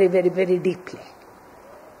gone very, very, very deeply.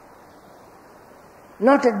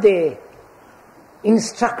 Not at the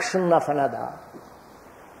instruction of another,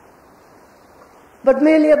 but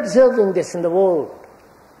merely observing this in the world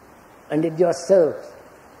and in yourself.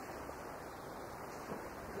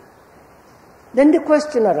 Then the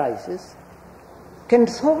question arises, can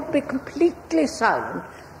thought be completely silent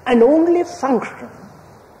and only function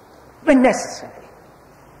when necessary?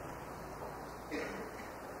 Do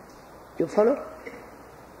you follow?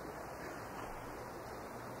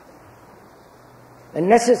 When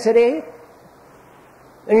necessary,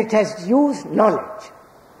 when it has used knowledge,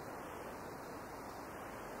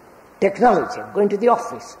 technology, going to the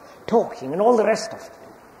office, talking, and all the rest of it.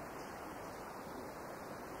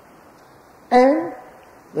 And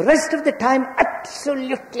the rest of the time,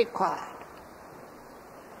 absolutely quiet.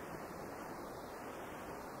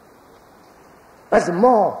 But the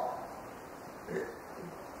more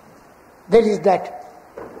there is that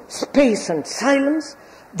space and silence,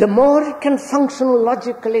 the more it can function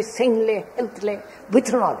logically, sanely, healthily,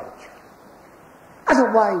 with knowledge.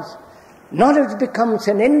 Otherwise, knowledge becomes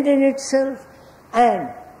an end in itself and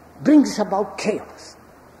brings about chaos.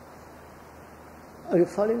 Are you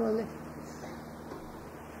following all this?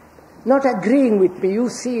 Not agreeing with me, you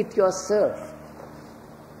see it yourself.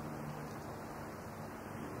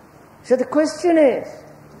 So the question is,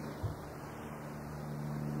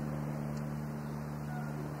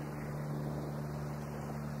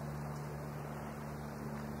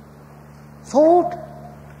 thought,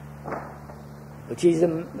 which is a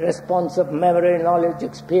response of memory, knowledge,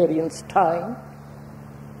 experience, time,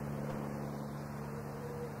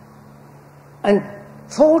 and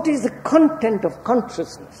thought is the content of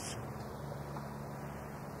consciousness.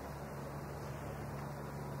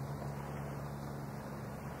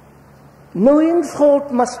 Knowing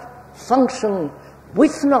thought must function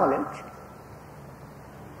with knowledge,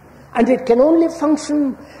 and it can only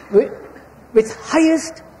function with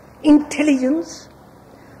highest intelligence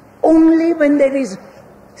only when there is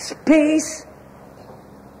space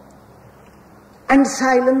and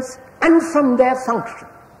silence, and from there function.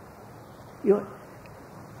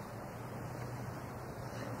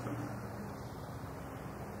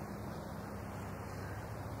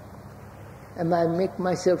 Am I making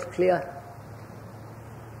myself clear?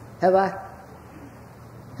 Have I?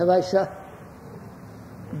 Have I, sir?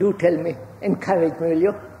 Do tell me. Encourage me, will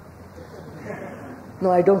you?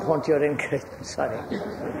 No, I don't want your encouragement, sorry.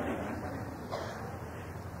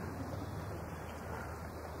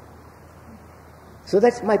 So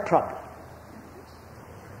that's my problem.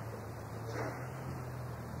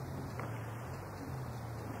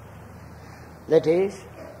 That is,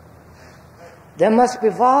 there must be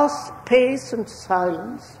vast space and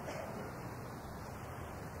silence,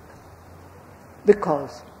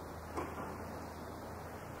 because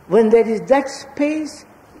when there is that space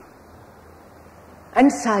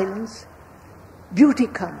and silence, beauty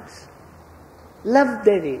comes, love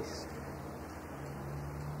there is.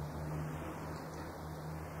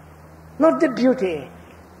 Not the beauty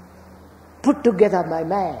put together by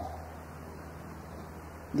man.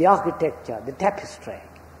 The architecture, the tapestry,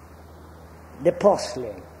 the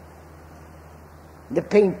porcelain, the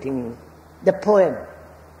painting, the poem,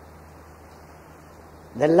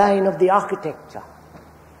 the line of the architecture,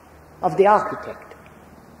 of the architect.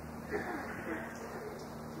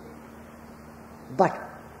 But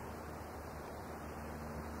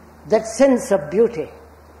that sense of beauty,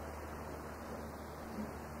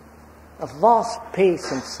 of vast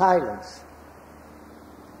space and silence,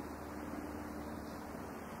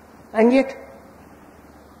 and yet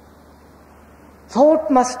thought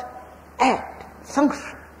must act,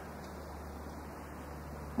 function.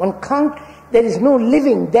 One can't, there is no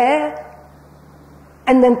living there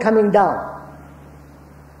and then coming down.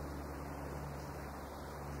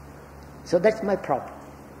 So that's my problem.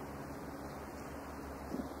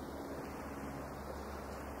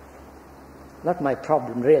 Not my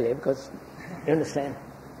problem really, because, you understand,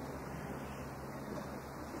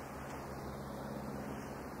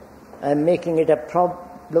 I'm making it a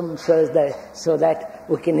problem so that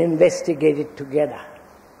we can investigate it together.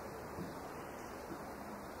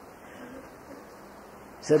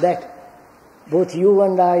 So that both you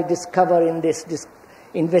and I discover in this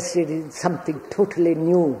investigation something totally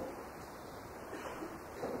new.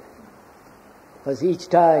 Because each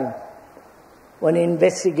time one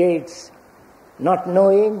investigates not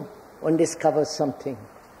knowing, one discovers something.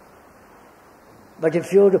 But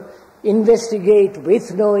if you investigate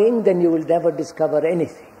with knowing, then you will never discover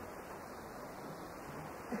anything.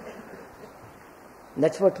 And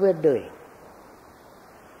that's what we're doing.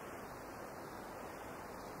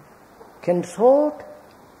 Can thought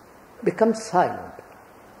become silent?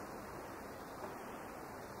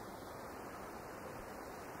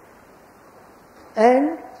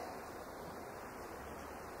 And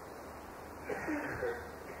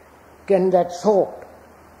can that thought,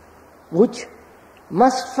 which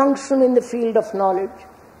must function in the field of knowledge,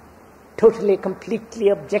 totally,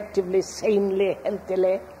 completely, objectively, sanely,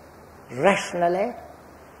 healthily, rationally,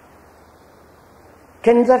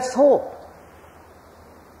 can that thought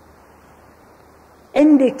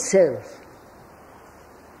end itself?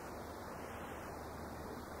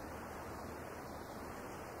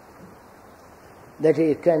 That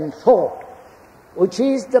it can thought, which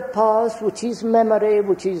is the past, which is memory,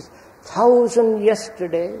 which is 1,000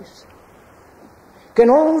 yesterdays, can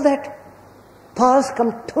all that past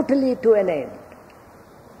come totally to an end?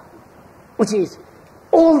 Which is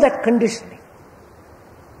all that conditioning.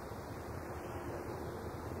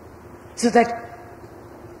 So that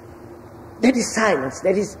there is silence,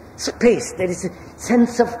 there is space, there is a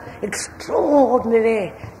sense of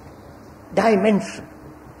extraordinary dimension.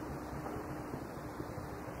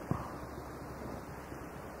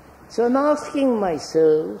 So I'm asking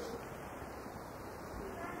myself,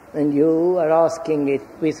 and you are asking it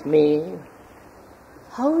with me,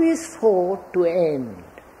 how is thought to end?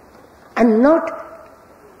 And not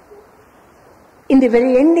in the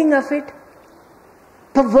very ending of it,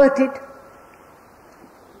 pervert it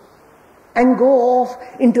and go off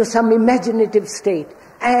into some imaginative state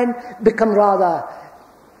and become rather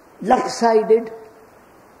lopsided,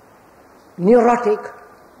 neurotic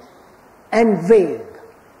and vague.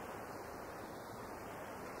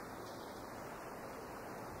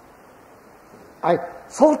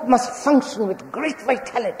 Thought must function with great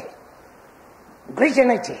vitality, great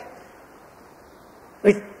energy,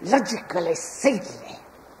 with logically, sagely.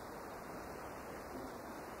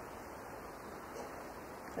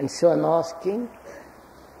 And so I'm asking,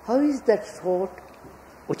 how is that thought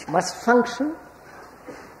which must function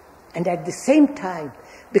and at the same time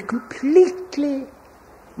be completely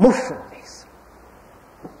motionless?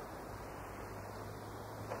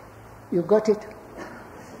 You got it?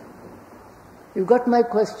 You got my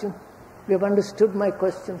question? You have understood my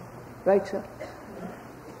question, right, sir?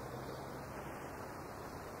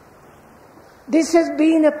 This has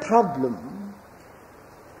been a problem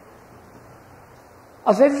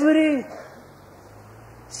of every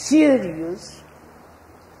serious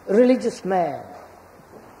religious man.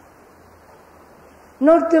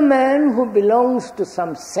 Not the man who belongs to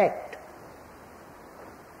some sect,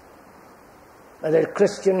 whether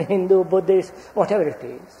Christian, Hindu, Buddhist, whatever it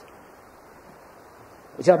is,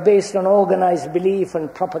 which are based on organized belief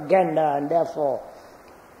and propaganda and therefore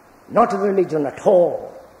not a religion at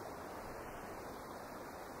all.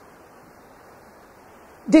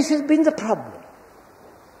 This has been the problem.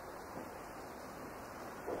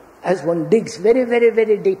 As one digs very, very,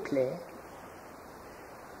 very deeply,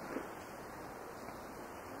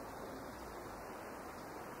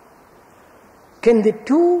 can the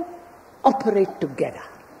two operate together?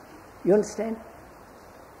 You understand?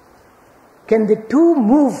 can the two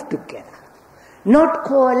move together, not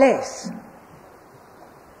coalesce,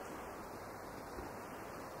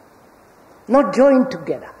 not join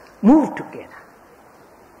together, move together.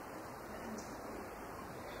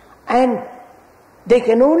 And they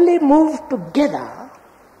can only move together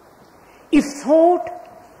if thought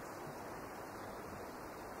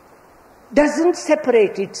doesn't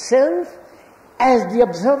separate itself as the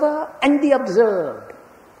observer and the observed.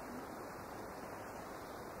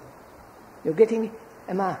 You're getting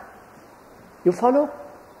it? You follow?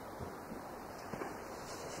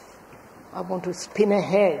 I want to spin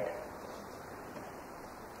ahead.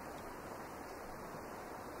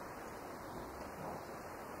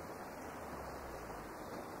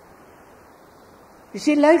 You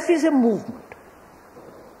see, life is a movement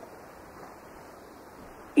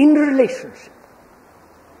in relationship,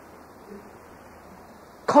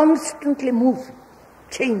 constantly moving,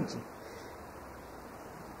 changing.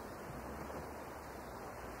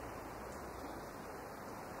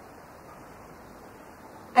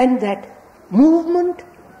 And that movement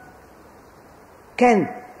can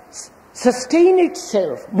sustain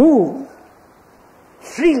itself, move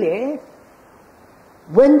freely,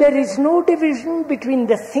 when there is no division between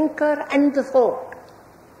the thinker and the thought.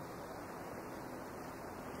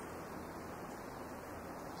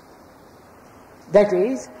 That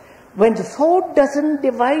is, when the thought doesn't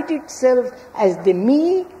divide itself as the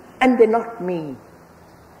me and the not me.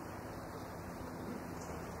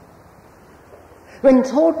 When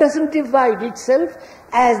thought doesn't divide itself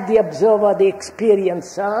as the observer, the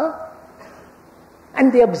experiencer,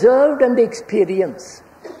 and the observed and the experience.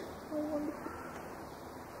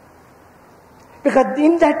 Because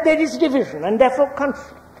in that there is division and therefore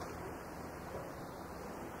conflict.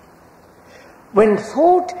 When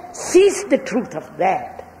thought sees the truth of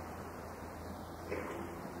that,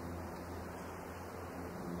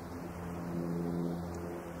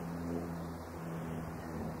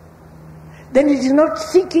 then it is not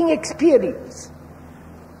seeking experience.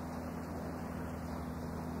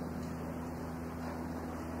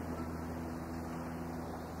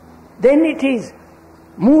 Then it is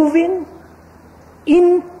moving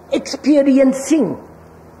in experiencing.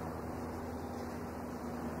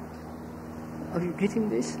 Are you getting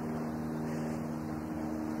this?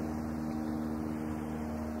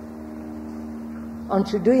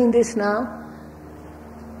 Aren't you doing this now?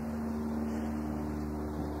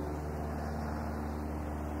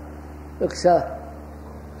 Look, sir,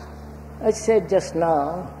 I said just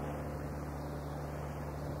now,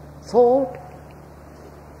 thought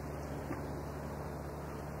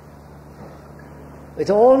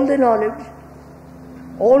with all the knowledge,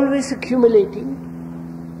 always accumulating,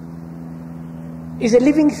 is a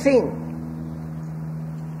living thing,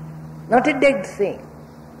 not a dead thing.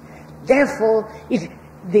 Therefore,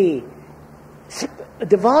 the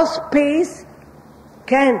vast space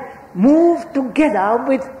can move together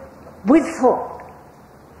with thought.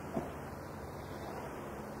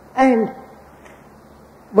 And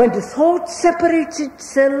when the thought separates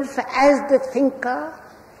itself as the thinker,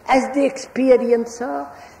 as the experiencer,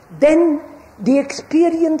 then the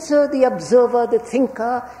experiencer, the observer, the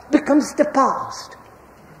thinker becomes the past.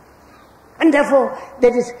 And therefore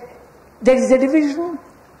there is a division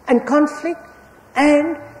and conflict,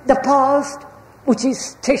 and the past which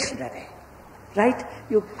is stationary, right?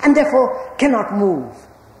 And therefore cannot move.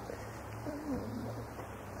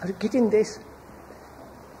 Are you getting this?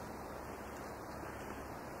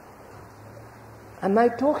 Am I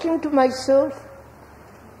talking to myself?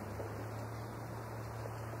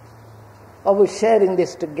 Or we're sharing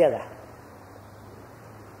this together?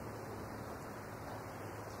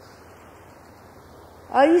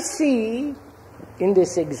 I see in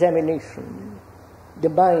this examination, the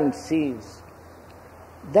mind sees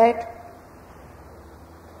that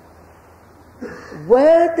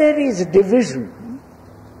where there is division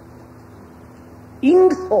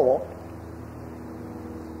in thought,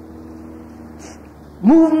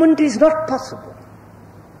 movement is not possible.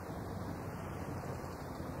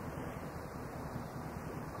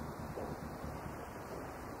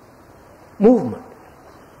 Movement.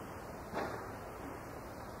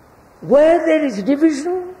 Where there is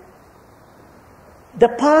division, the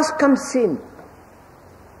past comes in.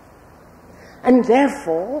 And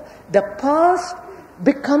therefore, the past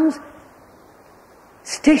becomes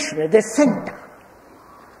stationary, the center,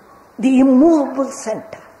 the immovable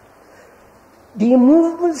center. The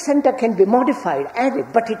immovable center can be modified, added,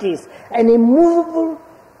 but it is an immovable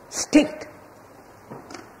state.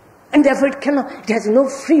 And therefore it has no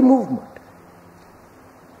free movement.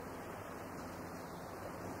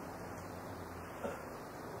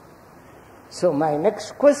 So my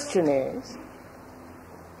next question is,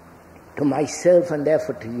 to myself and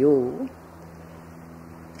therefore to you,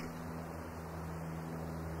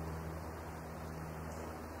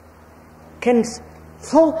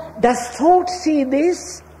 does thought see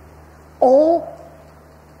this, or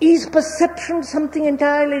is perception something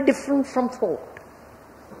entirely different from thought?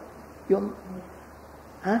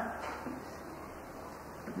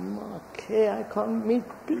 Okay, I can't meet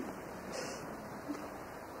people.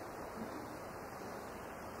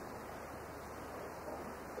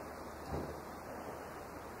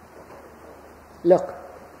 Look,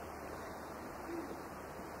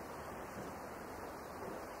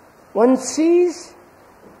 one sees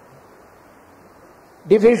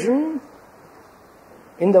division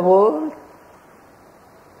in the world,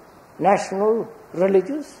 national,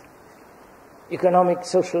 religious, economic,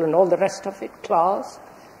 social and all the rest of it, class,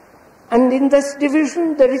 and in this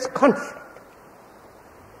division there is conflict.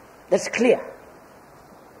 That's clear.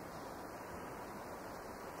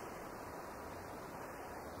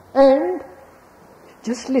 And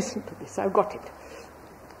just listen to this, I've got it.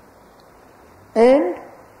 And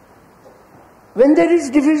when there is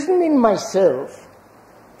division in myself,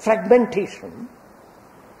 fragmentation,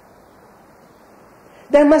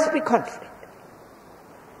 there must be conflict.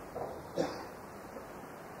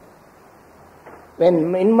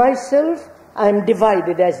 When in myself I am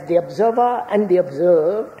divided as the observer and the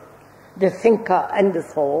observed, the thinker and the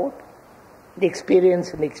thought, the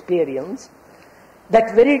experience and the experience,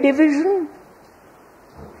 that very division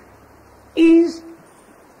is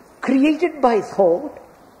created by thought,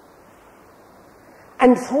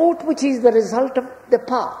 and thought which is the result of the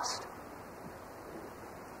past.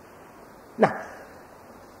 Now,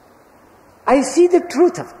 I see the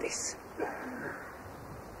truth of this.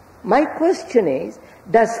 My question is,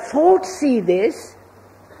 does thought see this,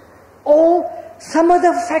 or some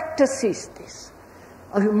other factor sees this?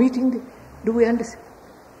 Are you meeting do we understand?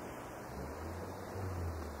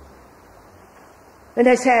 When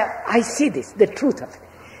I say, I see this, the truth of it,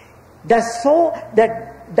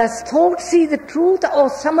 does thought see the truth, or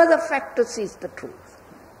some other factor sees the truth?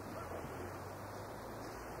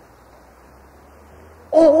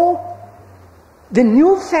 Or the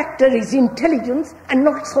new factor is intelligence and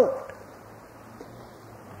not thought.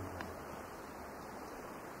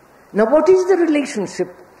 Now what is the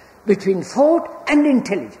relationship between thought and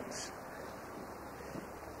intelligence?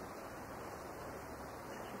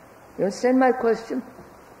 You understand my question?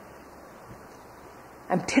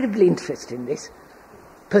 I'm terribly interested in this.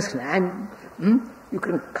 Personally, you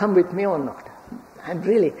can come with me or not. I'm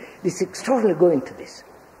really, this is extraordinary going to this.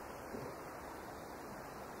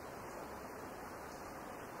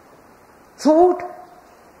 Thought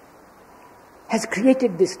has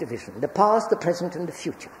created this division, the past, the present and the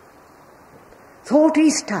future. Thought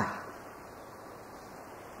is time.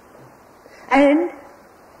 And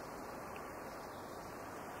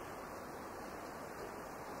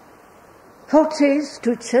thought says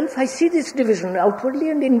to itself, I see this division outwardly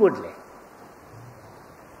and inwardly.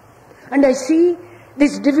 And I see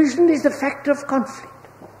this division is a factor of conflict.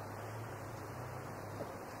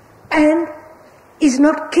 And is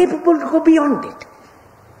not capable to go beyond it.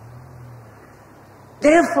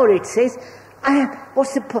 Therefore it says, I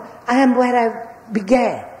am where I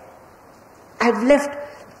began. I've left,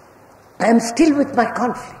 I am still with my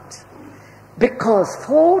conflicts. Because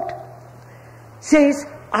thought says,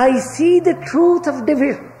 I see the truth of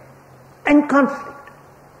division and conflict.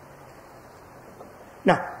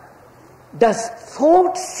 Now, does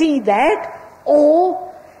thought see that,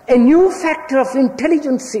 or a new factor of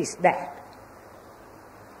intelligence sees that?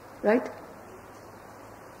 Right?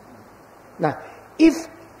 Now, if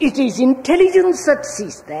it is intelligence that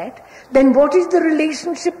sees that, then what is the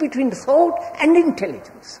relationship between thought and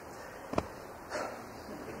intelligence?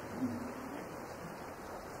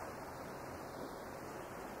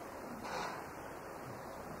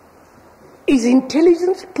 Is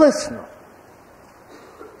intelligence personal?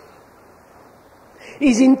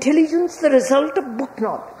 Is intelligence the result of book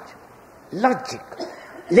knowledge, logic,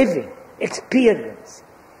 living, experience?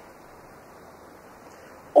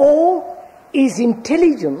 Or is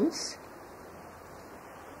intelligence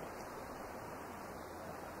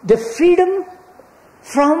the freedom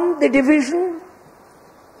from the division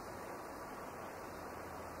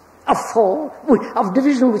of thought, of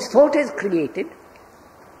division which thought has created,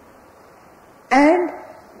 and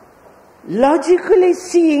logically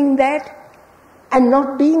seeing that and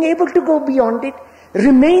not being able to go beyond it,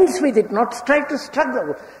 remains with it, not try to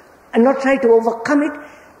struggle and not try to overcome it?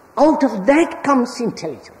 Out of that comes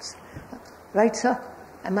intelligence. Right, sir?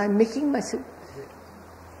 Am I making myself?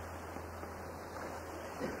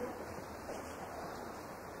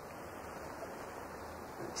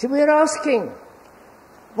 So we are asking,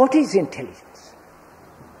 what is intelligence?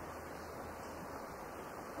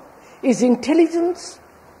 Is intelligence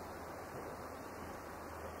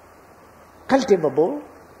cultivable?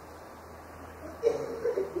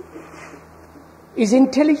 Is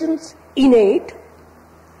intelligence innate?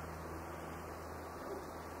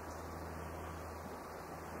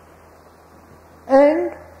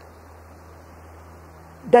 And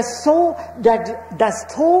does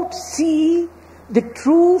thought see the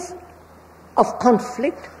truth of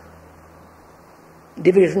conflict,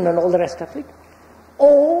 division and all the rest of it?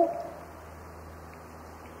 Or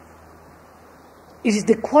it is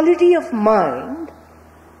the quality of mind,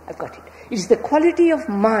 I've got it, it is the quality of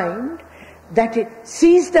mind that it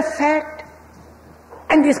sees the fact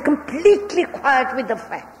and is completely quiet with the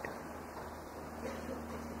fact.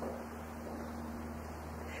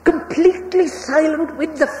 Completely silent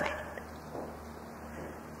with the fact.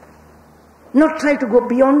 Not try to go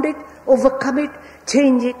beyond it, overcome it,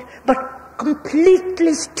 change it, but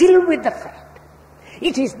completely still with the fact.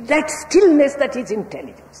 It is that stillness that is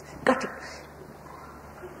intelligence. Got it?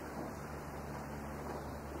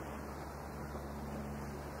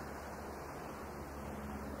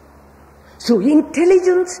 So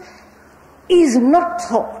intelligence is not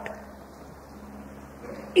thought.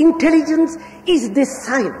 Intelligence is this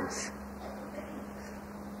silence.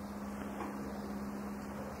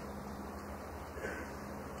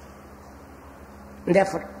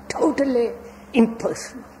 Therefore, totally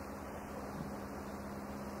impersonal.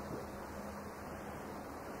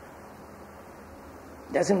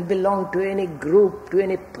 Doesn't belong to any group, to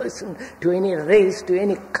any person, to any race, to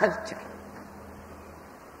any culture.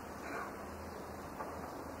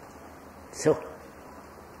 So,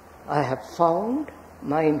 I have found,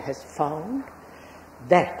 mind has found,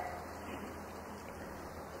 that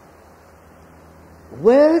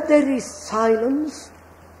where there is silence,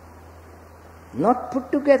 not put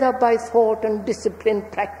together by thought and discipline,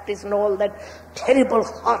 practice and all that terrible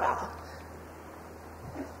horror,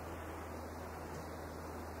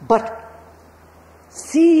 but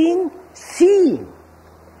seeing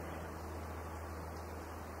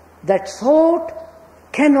that thought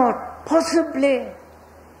cannot possibly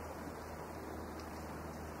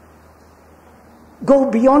go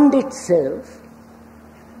beyond itself,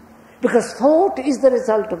 because thought is the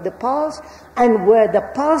result of the past, and where the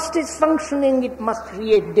past is functioning, it must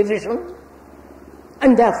create division,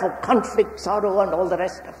 and therefore conflict, sorrow, and all the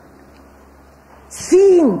rest of it.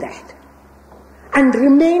 Seeing that, and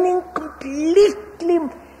remaining completely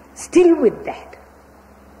still with that.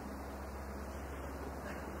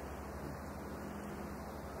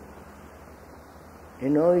 You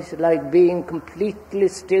know, it's like being completely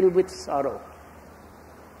still with sorrow.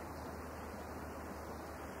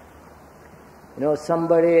 You know,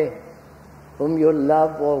 somebody whom you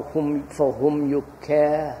love or for whom you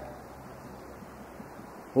care,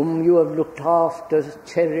 whom you have looked after,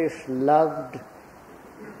 cherished, loved,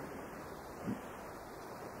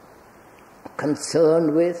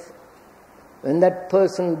 concerned with, when that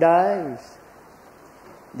person dies,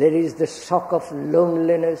 there is the shock of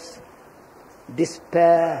loneliness,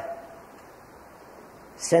 despair,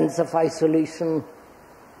 sense of isolation,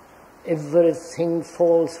 everything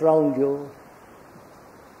falls round you.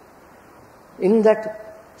 In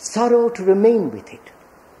that sorrow, to remain with it,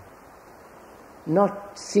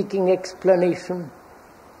 not seeking explanation,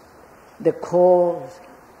 the cause,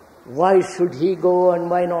 why should he go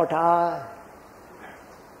and why not I?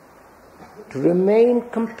 To remain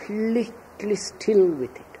completely still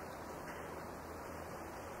with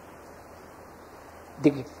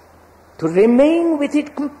it. To remain with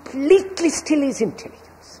it completely still is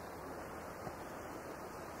intelligence.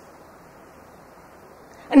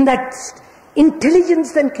 And that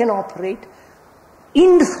intelligence then can operate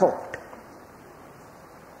in thought,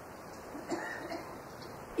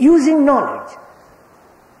 using knowledge.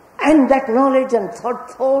 And that knowledge and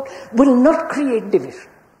thought will not create division.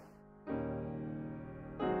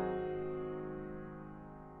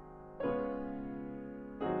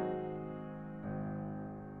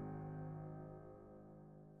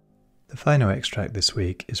 The final extract this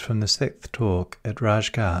week is from the 6th talk at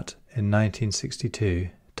Rajghat in 1962,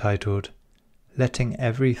 titled Letting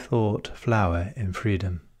Every Thought Flower in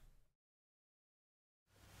Freedom.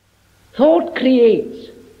 Thought creates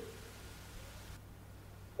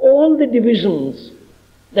all the divisions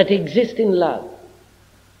that exist in love.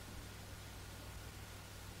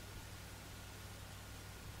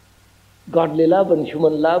 Godly love and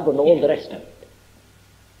human love and all the rest of it.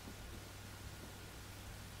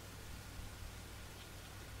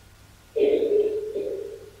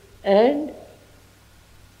 And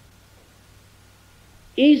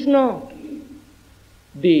is not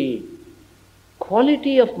the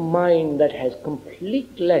quality of mind that has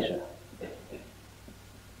complete leisure,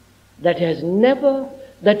 that has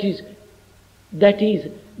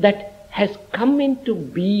come into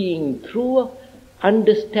being through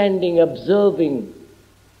understanding, observing,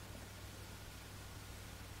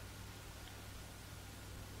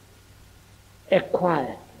 a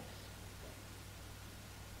quietness,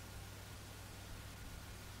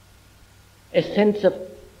 a sense of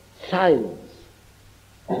silence.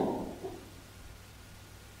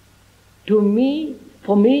 For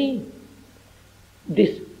me,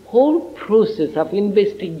 this whole process of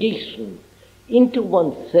investigation into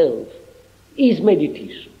oneself is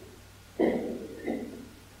meditation.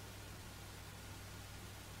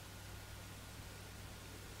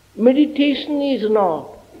 Meditation is not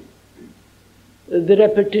the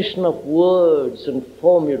repetition of words and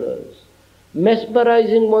formulas,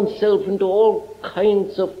 mesmerizing oneself into all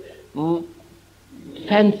kinds of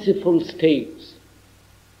fanciful states.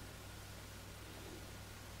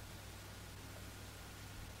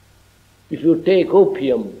 If you take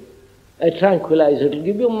opium, a tranquilizer, it will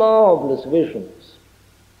give you marvelous visions.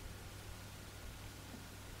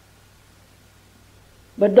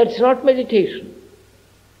 But that's not meditation.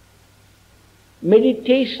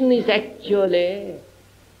 Meditation is actually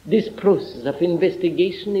this process of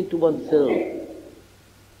investigation into oneself.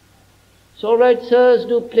 It's all right, sirs,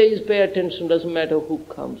 do please pay attention, doesn't matter who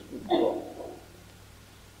comes, who goes.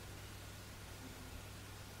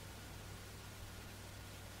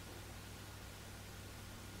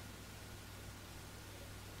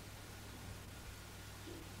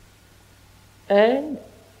 And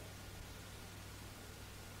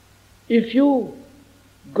if you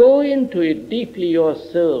go into it deeply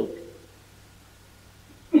yourself,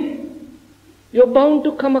 you're bound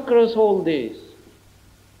to come across all this.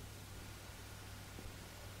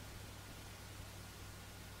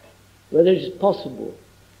 Whether it is possible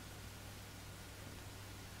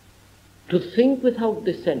to think without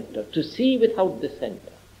the center, to see without the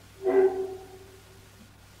center,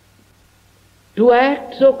 to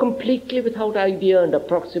act so completely without idea and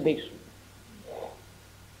approximation.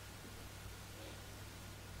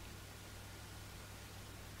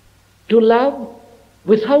 To love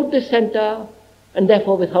without the center and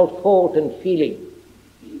therefore without thought and feeling.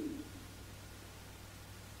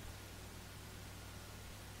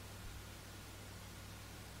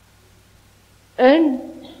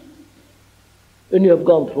 And when you have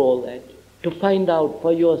gone through all that, to find out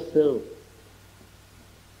for yourself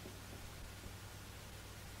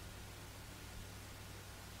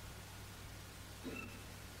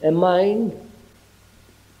a mind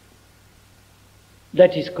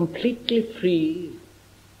that is completely free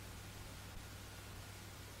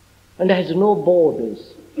and has no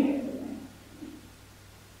borders,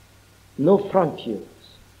 no frontiers.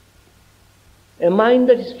 A mind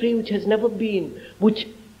that is free, which has never been, which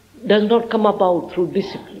does not come about through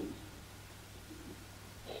discipline.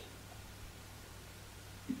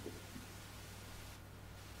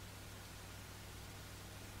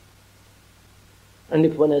 And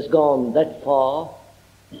if one has gone that far,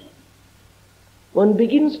 one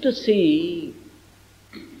begins to see,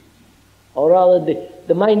 or rather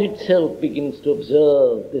the mind itself begins to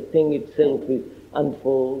observe, the thing itself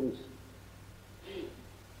unfolds,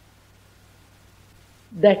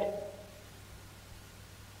 that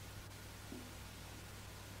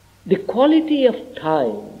the quality of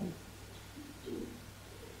time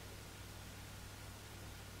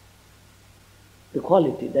the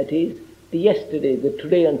quality, that is, the yesterday, the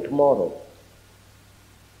today and tomorrow,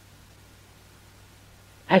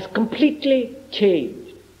 has completely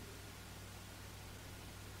changed.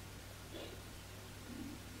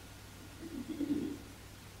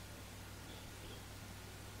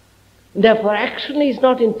 Therefore, action is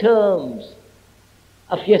not in terms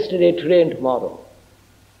of yesterday, today and tomorrow.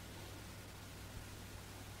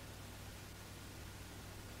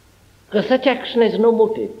 Because such action has no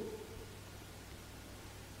motive.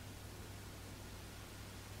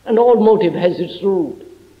 And all motive has its root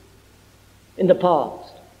in the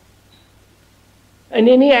past. And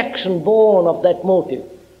any action born of that motive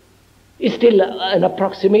is still an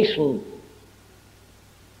approximation.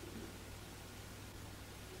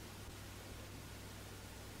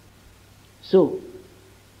 So,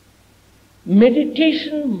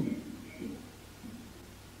 meditation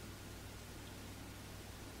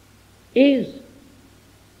is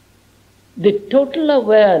the total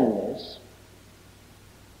awareness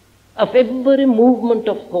of every movement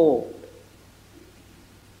of thought.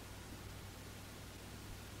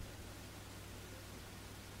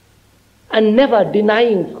 And never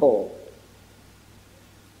denying thought.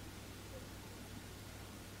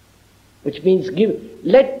 which means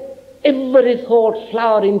let every thought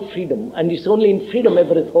flower in freedom, and it's only in freedom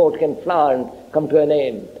every thought can flower and come to an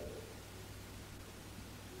end.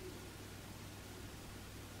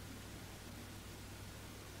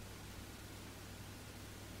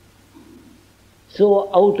 So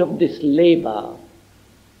out of this labor,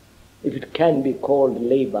 if it can be called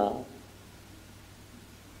labor,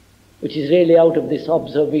 which is really out of this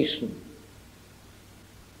observation,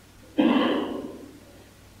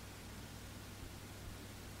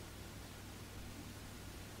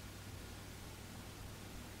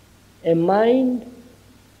 a mind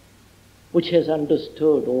which has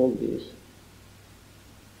understood all this,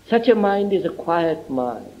 such a mind is a quiet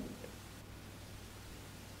mind.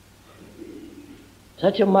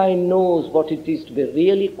 Such a mind knows what it is to be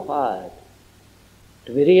really quiet,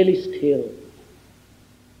 to be really still.